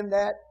there in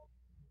that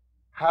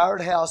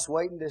hired house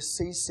waiting to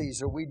see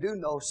Caesar, we do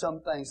know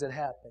some things that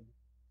happened.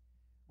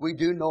 We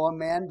do know a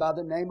man by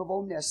the name of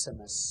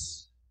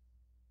Onesimus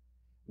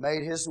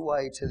made his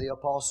way to the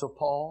Apostle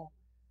Paul,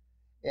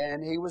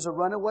 and he was a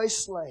runaway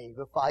slave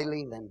of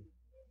Philemon.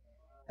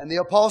 And the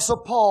Apostle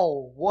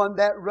Paul won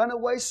that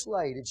runaway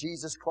slave to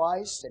Jesus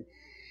Christ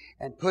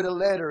and put a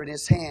letter in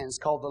his hands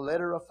called the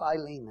letter of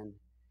Philemon.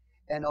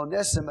 And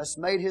Onesimus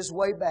made his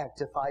way back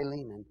to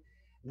Philemon,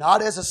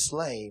 not as a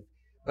slave,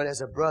 but as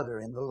a brother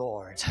in the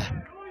Lord.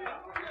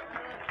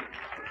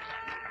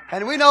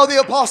 And we know the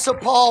Apostle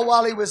Paul,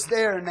 while he was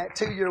there in that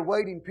 2-year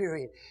waiting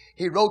period,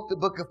 he wrote the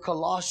book of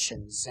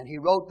Colossians, and he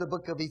wrote the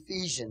book of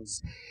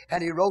Ephesians,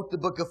 and he wrote the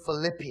book of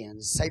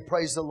Philippians. Say,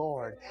 praise the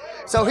Lord.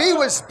 So he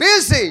was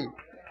busy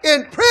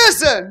in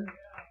prison.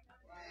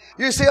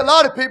 You see, a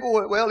lot of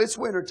people, well, it's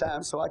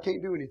wintertime, so I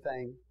can't do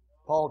anything.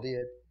 Paul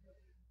did.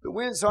 The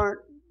winds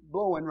aren't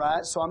blowing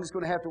right, so I'm just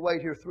going to have to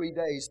wait here 3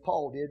 days.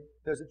 Paul did.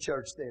 There's a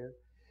church there.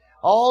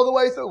 All the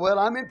way through. Well,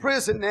 I'm in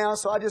prison now,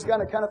 so I just got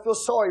to kind of feel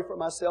sorry for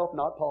myself.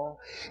 Not Paul.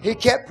 He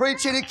kept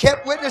preaching. He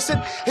kept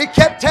witnessing. He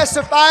kept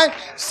testifying.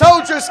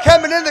 Soldiers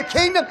coming into the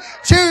kingdom.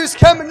 Jews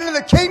coming into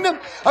the kingdom.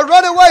 A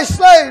runaway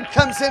slave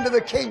comes into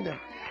the kingdom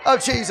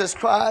of Jesus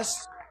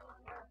Christ.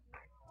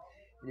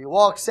 And he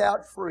walks out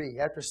free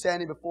after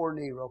standing before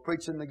Nero,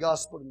 preaching the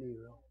gospel to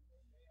Nero.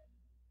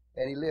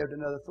 And he lived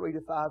another 3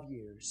 to 5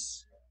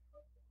 years.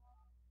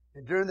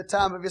 And during the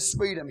time of his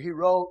freedom, he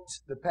wrote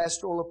the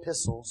pastoral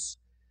epistles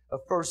of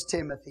 1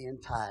 Timothy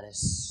and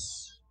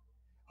Titus.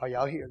 Are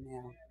y'all here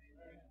now?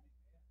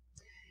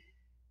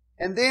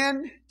 And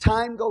then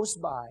time goes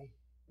by.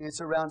 And it's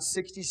around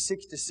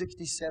 66 to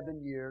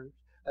 67 years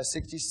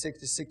 66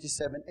 to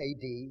 67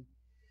 A.D.,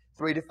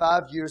 3 to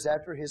 5 years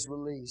after his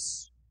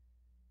release,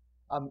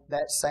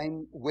 that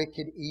same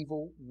wicked,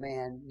 evil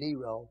man,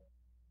 Nero,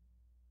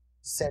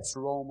 sets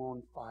Rome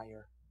on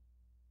fire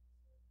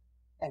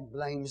and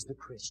blames the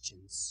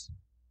Christians.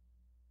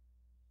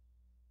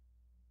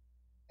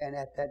 And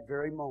at that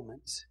very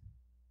moment,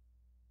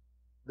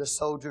 the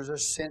soldiers are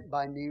sent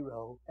by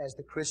Nero as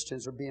the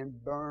Christians are being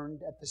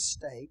burned at the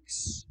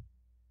stakes.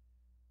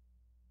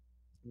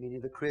 Many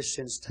of the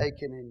Christians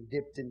taken and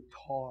dipped in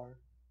tar,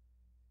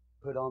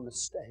 put on the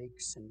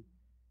stakes and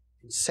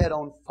set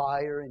on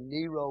fire, and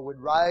Nero would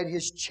ride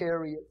his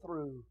chariot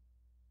through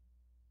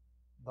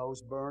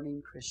those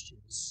burning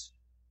Christians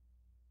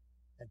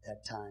at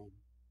that time.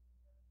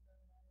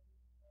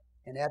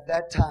 And at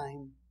that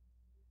time,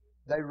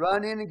 they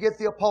run in and get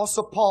the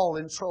Apostle Paul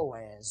in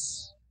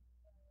Troas.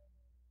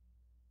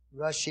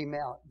 Rush him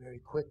out very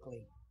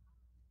quickly.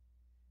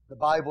 The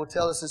Bible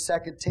tells us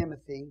in 2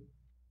 Timothy,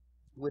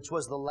 which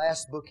was the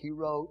last book he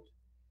wrote,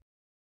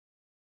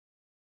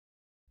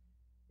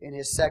 in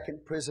his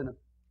second prison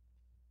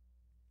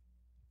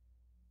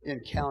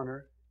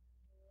encounter,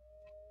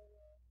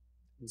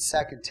 in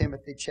 2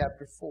 Timothy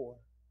chapter 4,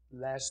 the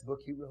last book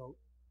he wrote.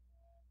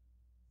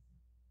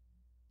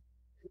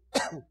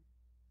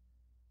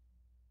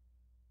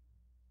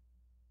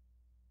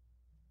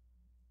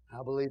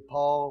 I believe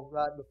Paul,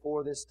 right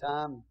before this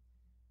time,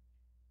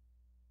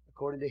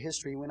 according to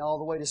history, he went all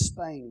the way to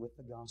Spain with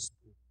the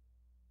gospel.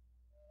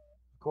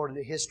 According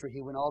to history,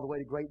 he went all the way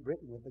to Great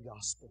Britain with the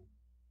gospel.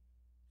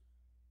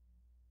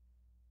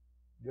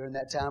 During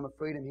that time of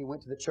freedom, he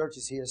went to the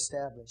churches he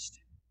established.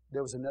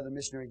 There was another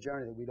missionary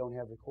journey that we don't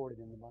have recorded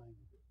in the Bible.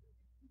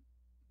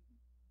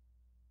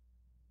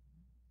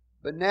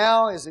 But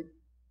now,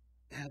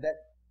 that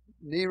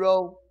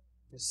Nero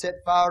has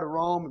set fire to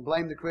Rome and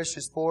blamed the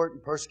Christians for it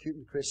and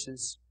persecuting the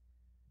Christians,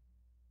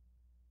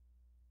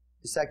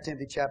 in 2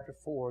 Timothy chapter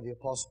 4, the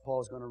Apostle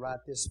Paul is going to write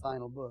this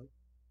final book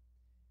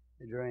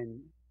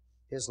during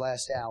his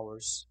last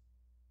hours.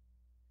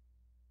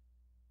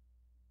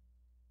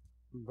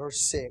 In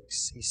verse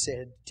 6, he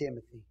said to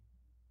Timothy,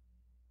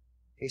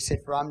 he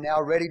said, "For I'm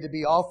now ready to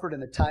be offered,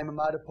 and the time of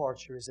my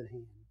departure is at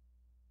hand."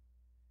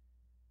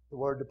 The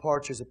word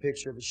departure is a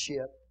picture of a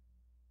ship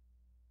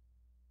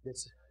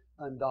that's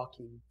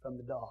undocking from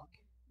the dock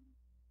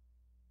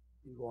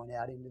and going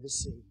out into the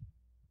sea.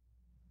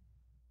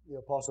 The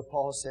Apostle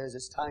Paul says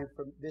it's time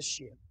for this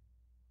ship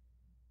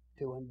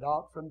to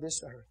undock from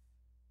this earth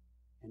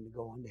and to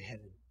go on to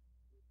heaven.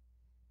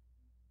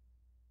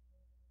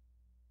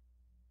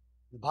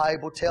 The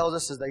Bible tells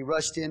us as they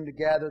rushed in to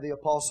gather the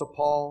Apostle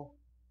Paul,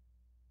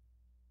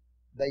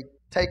 they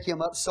take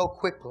him up so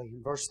quickly.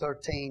 In verse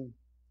 13,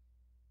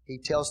 he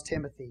talks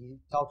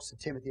to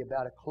Timothy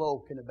about a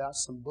cloak and about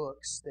some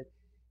books that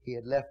he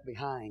had left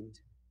behind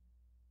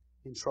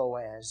in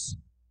Troas.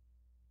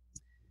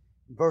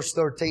 In verse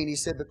 13, he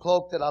said, "The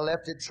cloak that I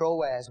left at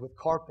Troas with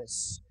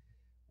Carpus,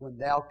 when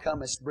thou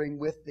comest, bring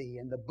with thee,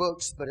 and the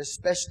books, but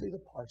especially the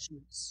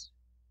parchments."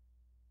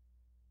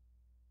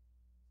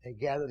 They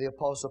gathered the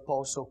Apostle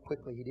Paul so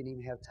quickly he didn't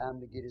even have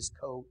time to get his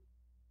coat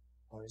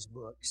or his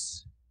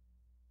books.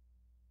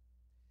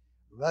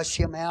 Rush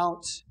him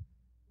out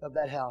of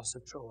that house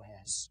of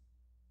Troas.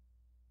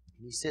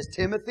 And he says,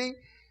 "Timothy,"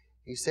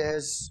 he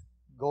says,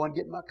 "go and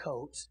get my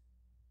coat.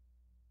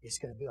 It's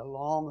going to be a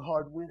long,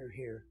 hard winter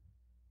here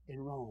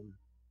in Rome."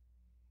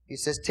 He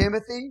says,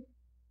 "Timothy,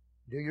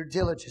 do your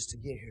diligence to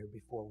get here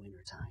before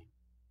winter time,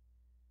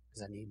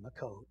 because I need my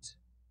coat."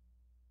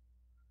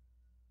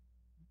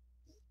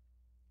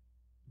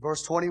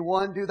 Verse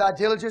 21, "Do thy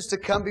diligence to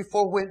come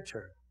before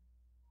winter.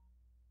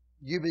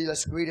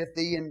 Eubulus greeteth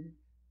thee, and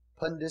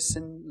Pundus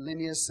and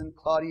Linnaeus and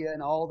Claudia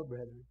and all the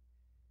brethren."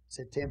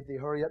 Said, "Timothy,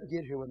 hurry up and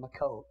get here with my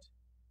coat.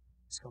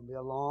 It's going to be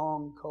a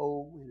long,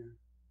 cold winter."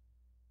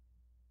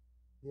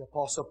 The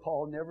Apostle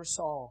Paul never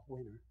saw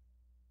winter.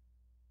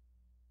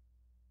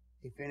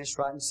 He finished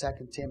writing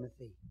 2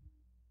 Timothy.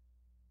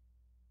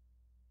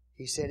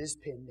 He set his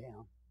pen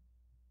down.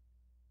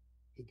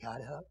 He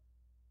got up.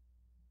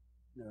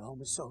 And the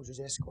Roman soldiers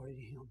escorted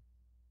him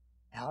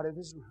out of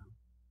his room.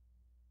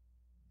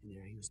 And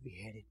there he was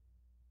beheaded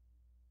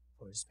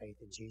for his faith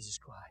in Jesus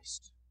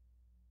Christ.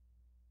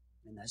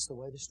 And that's the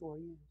way the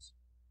story ends.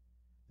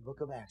 The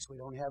book of Acts, we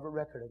don't have a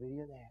record of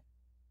any of that.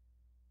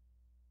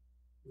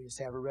 We just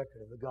have a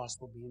record of the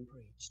gospel being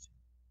preached.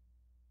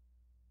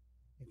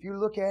 If you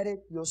look at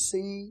it, you'll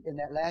see in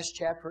that last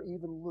chapter,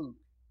 even Luke,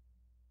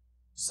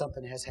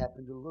 something has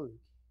happened to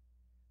Luke.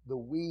 The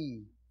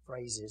we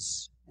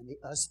phrases and the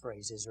us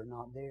phrases are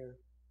not there.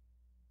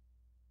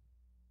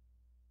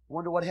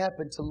 Wonder what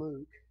happened to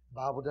Luke. The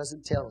Bible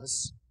doesn't tell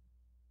us.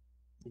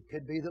 It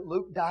could be that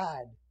Luke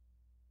died,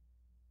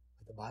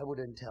 but the Bible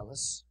didn't tell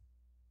us.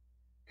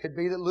 It could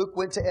be that Luke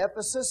went to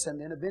Ephesus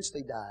and then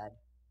eventually died.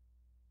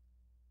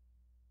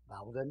 The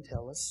Bible doesn't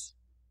tell us.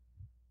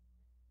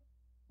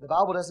 The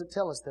Bible doesn't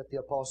tell us that the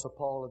Apostle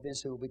Paul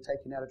eventually will be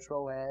taken out of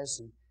Troas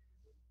and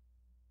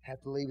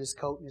have to leave his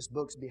coat and his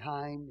books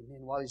behind. And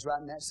then while he's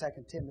writing that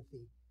 2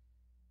 Timothy,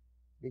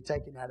 be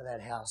taken out of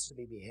that house to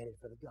be beheaded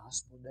for the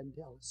gospel. It doesn't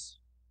tell us.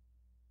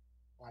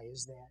 Why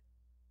is that?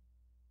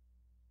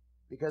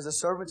 Because the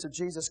servants of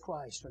Jesus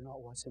Christ are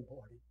not what's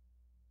important.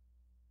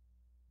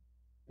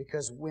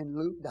 Because when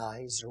Luke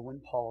dies or when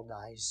Paul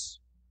dies,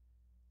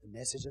 the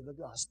message of the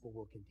gospel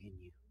will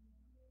continue.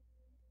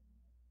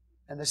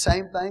 And the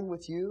same thing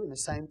with you and the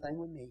same thing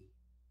with me.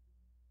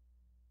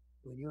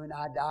 When you and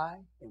I die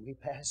and we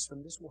pass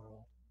from this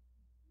world,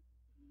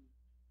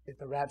 if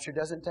the rapture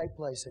doesn't take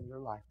place in your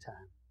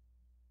lifetime,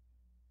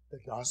 the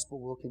gospel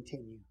will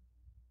continue.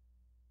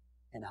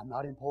 And I'm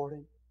not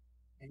important,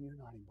 and you're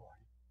not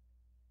important.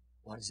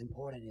 What is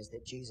important is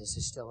that Jesus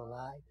is still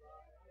alive,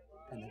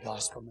 and the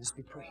gospel must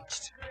be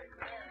preached.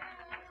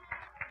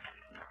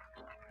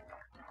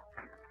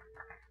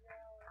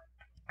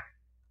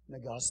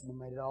 And the gospel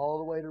made it all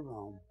the way to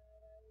Rome.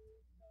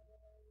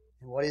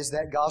 And what is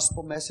that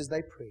gospel message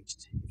they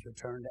preached? If you'll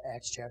turn to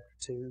Acts chapter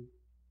 2.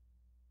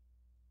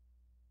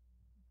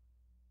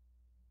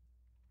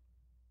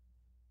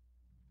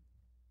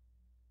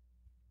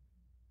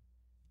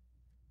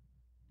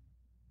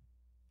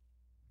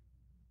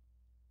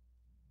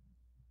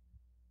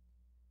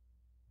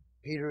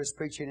 Peter is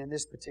preaching in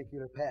this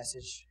particular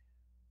passage.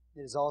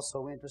 It is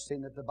also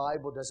interesting that the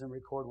Bible doesn't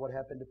record what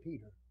happened to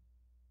Peter.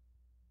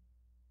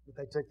 But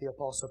they took the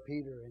Apostle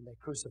Peter and they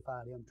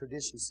crucified him.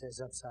 Tradition says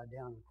upside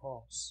down on the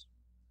cross.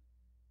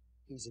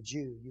 He's a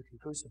Jew. You can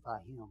crucify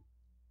him.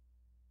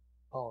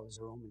 Paul is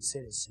a Roman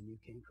citizen. You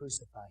can't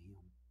crucify him.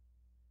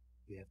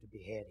 You have to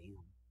behead him.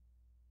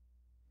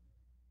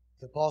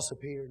 The Apostle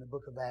Peter in the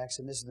book of Acts,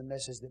 and this is the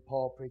message that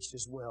Paul preached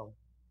as well.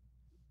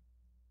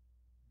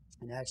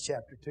 In Acts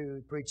chapter 2,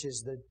 he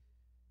preaches the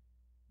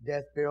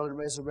death, burial, and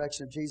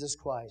resurrection of Jesus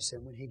Christ.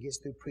 And when he gets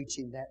through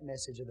preaching that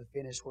message of the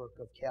finished work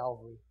of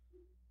Calvary,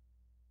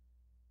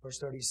 verse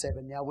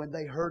 37, now when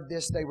they heard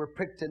this, they were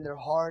pricked in their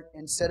heart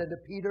and said unto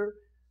Peter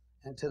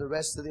and to the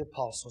rest of the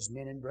apostles,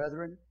 men and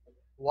brethren,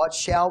 what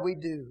shall we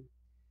do?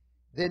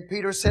 Then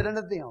Peter said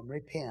unto them,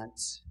 repent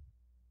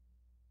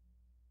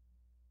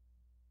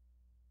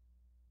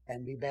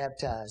and be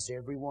baptized,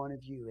 every one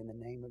of you, in the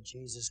name of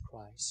Jesus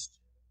Christ.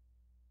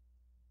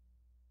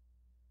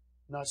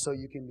 Not so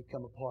you can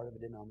become a part of a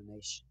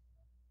denomination,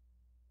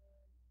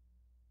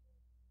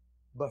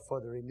 but for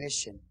the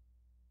remission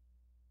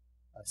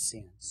of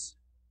sins.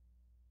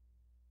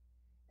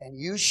 And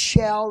you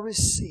shall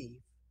receive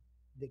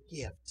the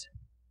gift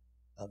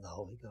of the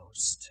Holy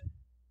Ghost.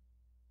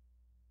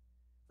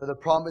 For the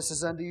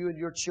promises unto you and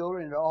your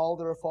children and to all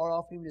that are far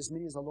off, even as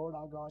many as the Lord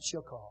our God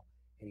shall call.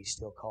 And He's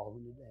still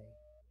calling today.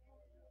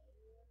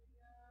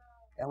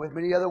 And with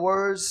many other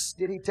words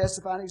did He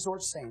testify and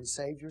exhort, saying,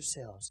 save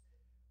yourselves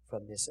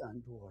from this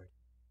untoward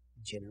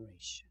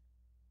generation.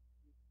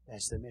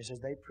 That's the message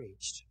they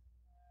preached.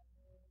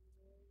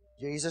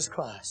 Jesus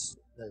Christ,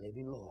 the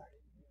living Lord,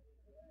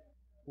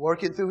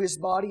 working through His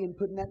body and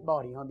putting that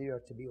body on the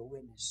earth to be a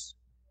witness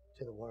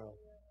to the world.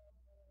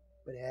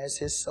 But as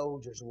His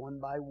soldiers, one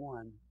by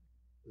one,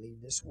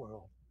 leave this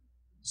world,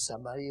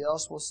 somebody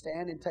else will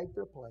stand and take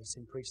their place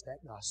and preach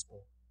that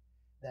gospel.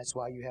 That's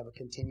why you have a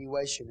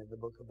continuation of the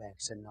book of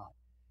Acts and not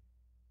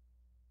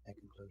a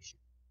conclusion.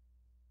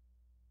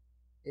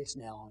 It's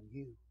now on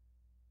you.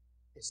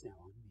 It's now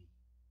on me.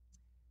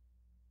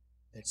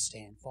 Let's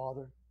stand.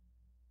 Father,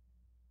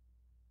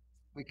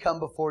 we come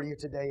before You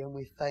today and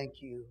we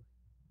thank You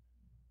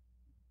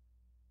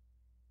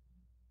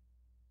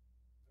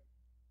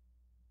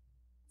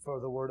for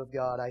the Word of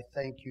God. I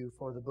thank You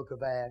for the book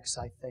of Acts.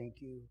 I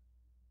thank You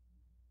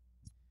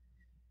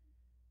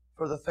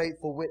for the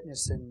faithful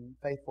witness and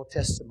faithful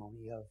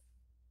testimony of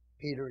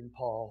Peter and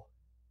Paul,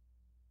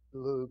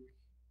 Luke,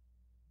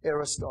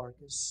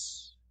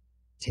 Aristarchus,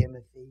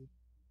 Timothy,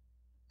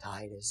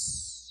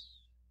 Titus,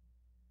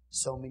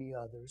 so many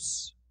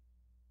others.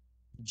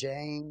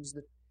 James,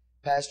 the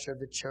pastor of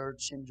the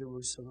church in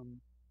Jerusalem.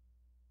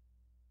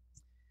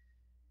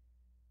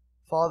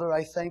 Father,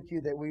 I thank You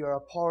that we are a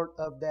part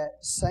of that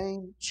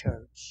same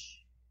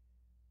church.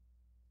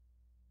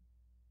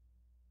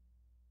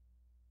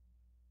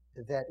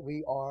 That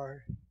we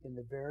are in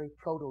the very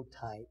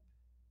prototype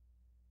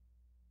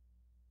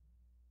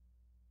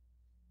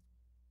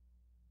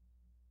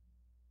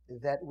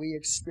that we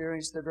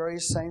experience the very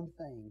same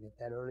thing that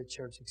that early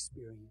church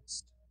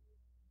experienced.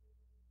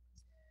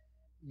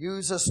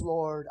 Use us,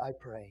 Lord, I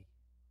pray,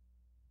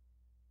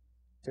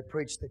 to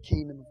preach the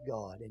kingdom of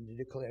God and to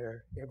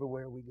declare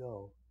everywhere we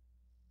go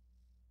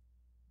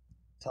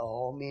to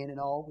all men and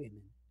all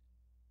women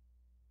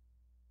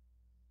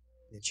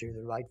that You're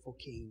the rightful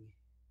King.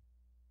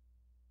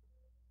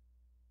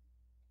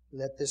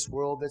 Let this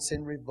world that's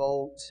in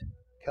revolt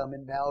come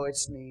and bow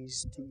its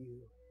knees to You.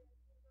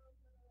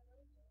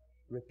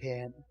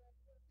 Repent,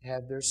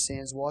 have their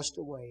sins washed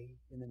away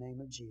in the name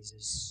of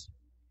Jesus,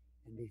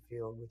 and be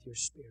filled with Your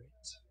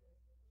Spirit.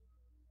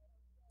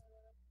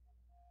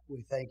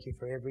 We thank You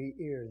for every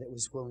ear that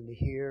was willing to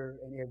hear,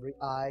 and every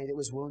eye that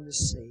was willing to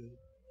see,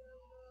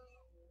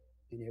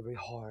 and every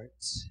heart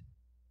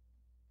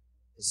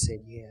that said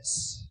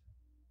yes.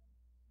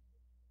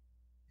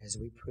 as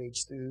we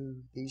preach through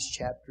these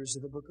chapters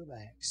of the book of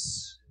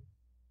Acts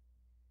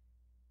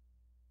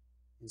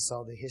and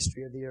saw the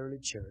history of the early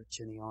church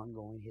and the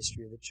ongoing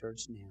history of the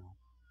church now.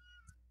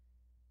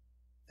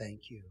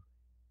 Thank you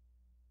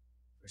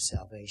for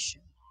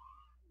salvation.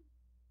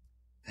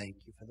 Thank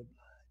you for the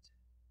blood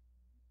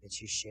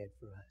that you shed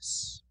for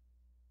us.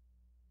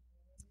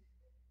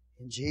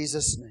 In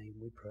Jesus' name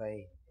we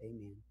pray.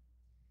 Amen.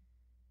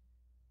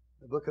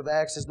 The book of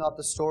Acts is not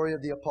the story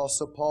of the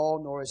Apostle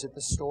Paul, nor is it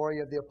the story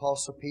of the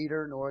Apostle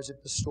Peter, nor is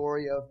it the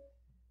story of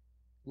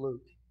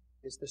Luke.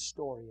 It's the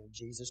story of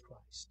Jesus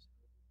Christ.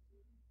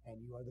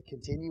 And you are the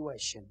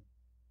continuation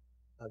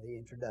of the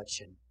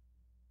introduction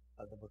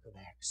of the book of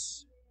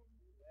Acts.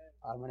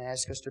 I'm going to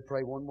ask us to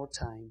pray one more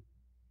time.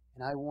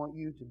 And I want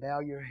you to bow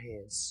your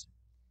heads.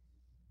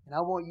 And I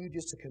want you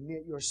just to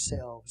commit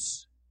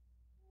yourselves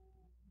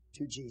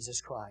to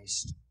Jesus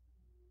Christ.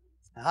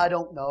 Now, I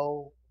don't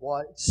know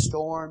what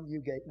storm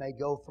you may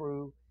go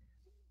through.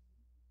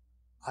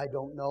 I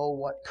don't know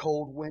what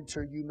cold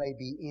winter you may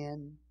be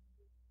in.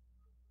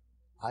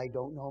 I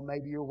don't know,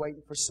 maybe you're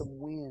waiting for some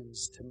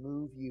winds to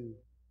move you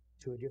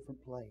to a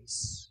different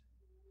place.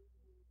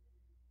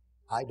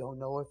 I don't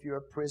know if you're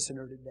a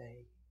prisoner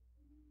today.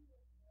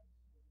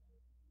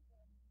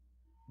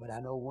 But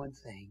I know one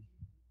thing.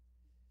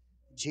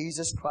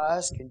 Jesus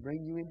Christ can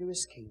bring you into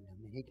His kingdom,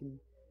 and He can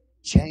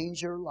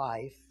change your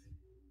life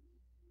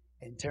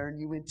and turn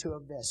you into a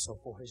vessel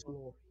for His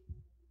glory.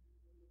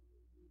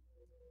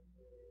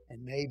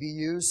 And maybe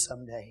you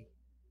someday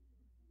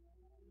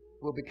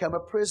will become a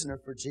prisoner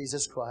for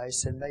Jesus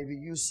Christ, and maybe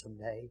you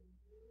someday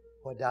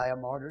will die a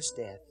martyr's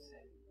death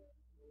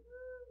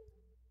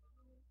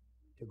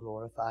to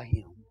glorify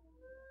Him.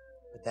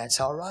 But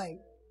that's all right.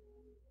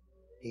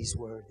 He's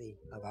worthy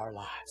of our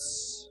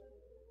lives.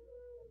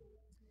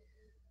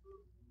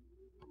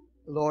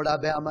 Lord, I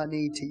bow my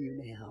knee to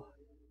You now,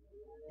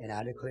 and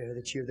I declare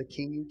that You're the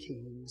King of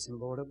kings and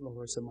Lord of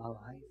lords of my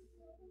life.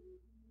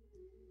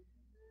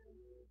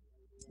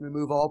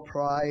 Remove all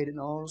pride and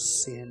all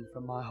sin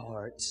from my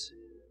heart.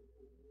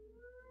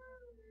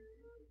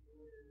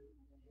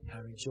 I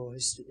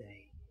rejoice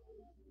today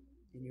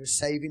in Your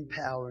saving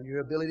power and Your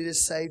ability to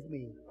save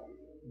me,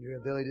 and Your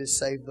ability to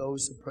save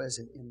those who are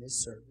present in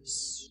this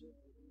service.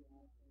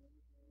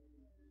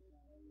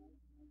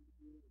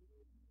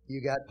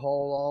 You got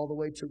Paul all the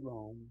way to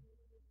Rome.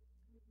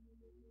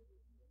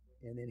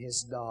 And then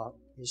his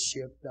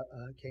ship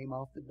came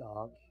off the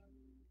dock.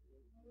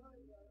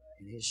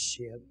 And his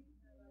ship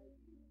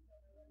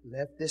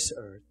left this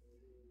earth,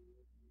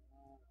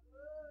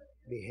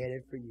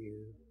 beheaded for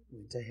You,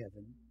 went to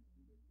heaven.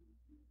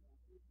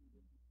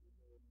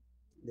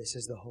 This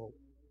is the hope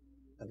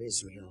of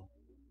Israel.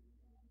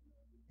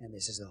 And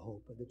this is the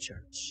hope of the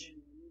church.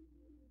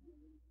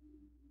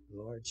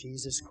 Lord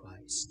Jesus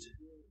Christ,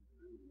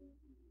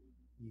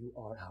 You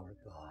are our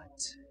God.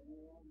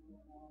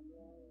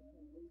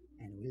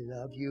 And we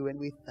love You and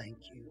we thank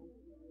You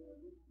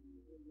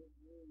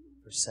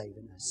for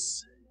saving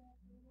us.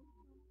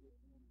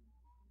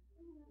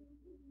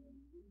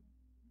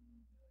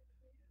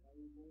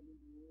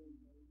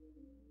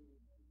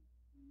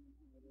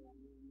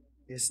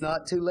 It's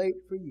not too late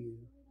for you.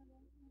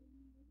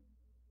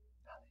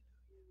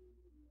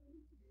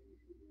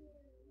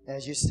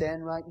 As you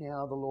stand right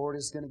now, the Lord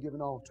is going to give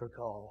an altar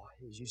call.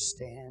 As you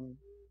stand,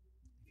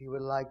 if you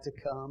would like to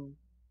come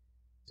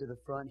to the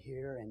front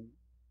here and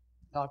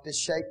not to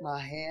shake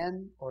my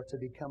hand or to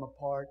become a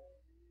part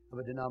of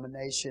a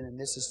denomination, and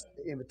the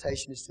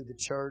invitation is to the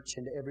church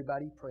and to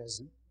everybody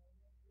present.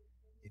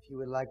 If you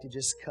would like to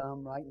just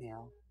come right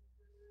now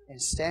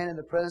and stand in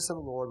the presence of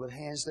the Lord with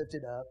hands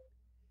lifted up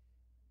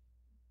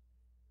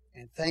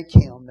and thank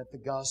Him that the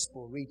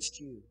gospel reached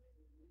you.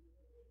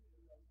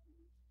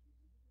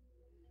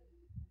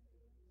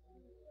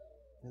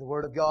 The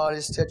Word of God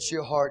has touched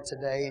your heart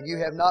today, and you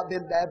have not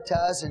been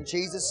baptized in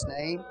Jesus'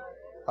 name,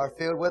 are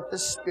filled with the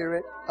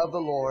Spirit of the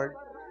Lord.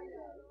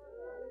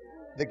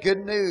 The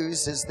good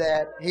news is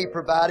that He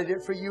provided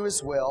it for you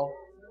as well.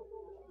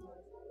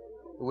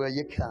 Will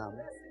you come?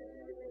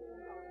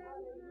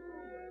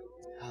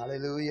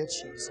 Hallelujah,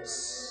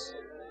 Jesus.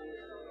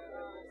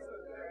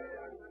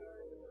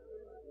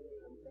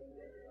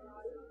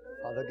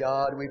 Father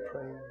God, we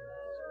pray.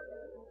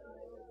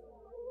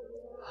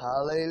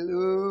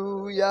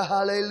 Hallelujah,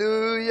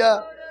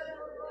 hallelujah,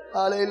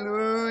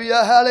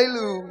 hallelujah,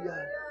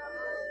 hallelujah.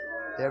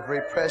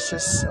 Every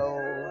precious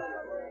soul.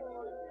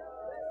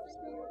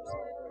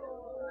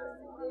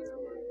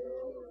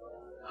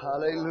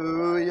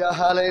 Hallelujah,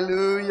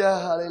 hallelujah,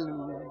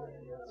 hallelujah.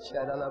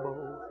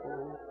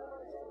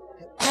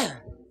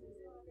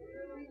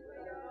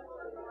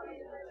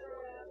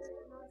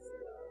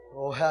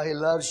 Oh, how He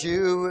loves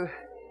you.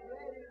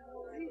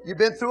 You've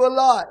been through a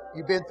lot.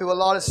 You've been through a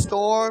lot of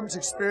storms,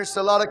 experienced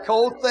a lot of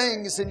cold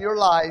things in your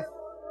life.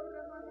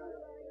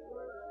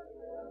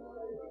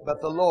 But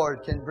the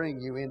Lord can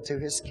bring you into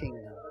His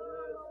kingdom.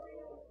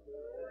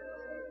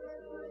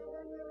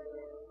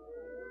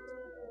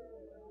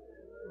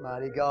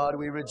 Mighty God,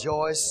 we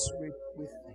rejoice. We thank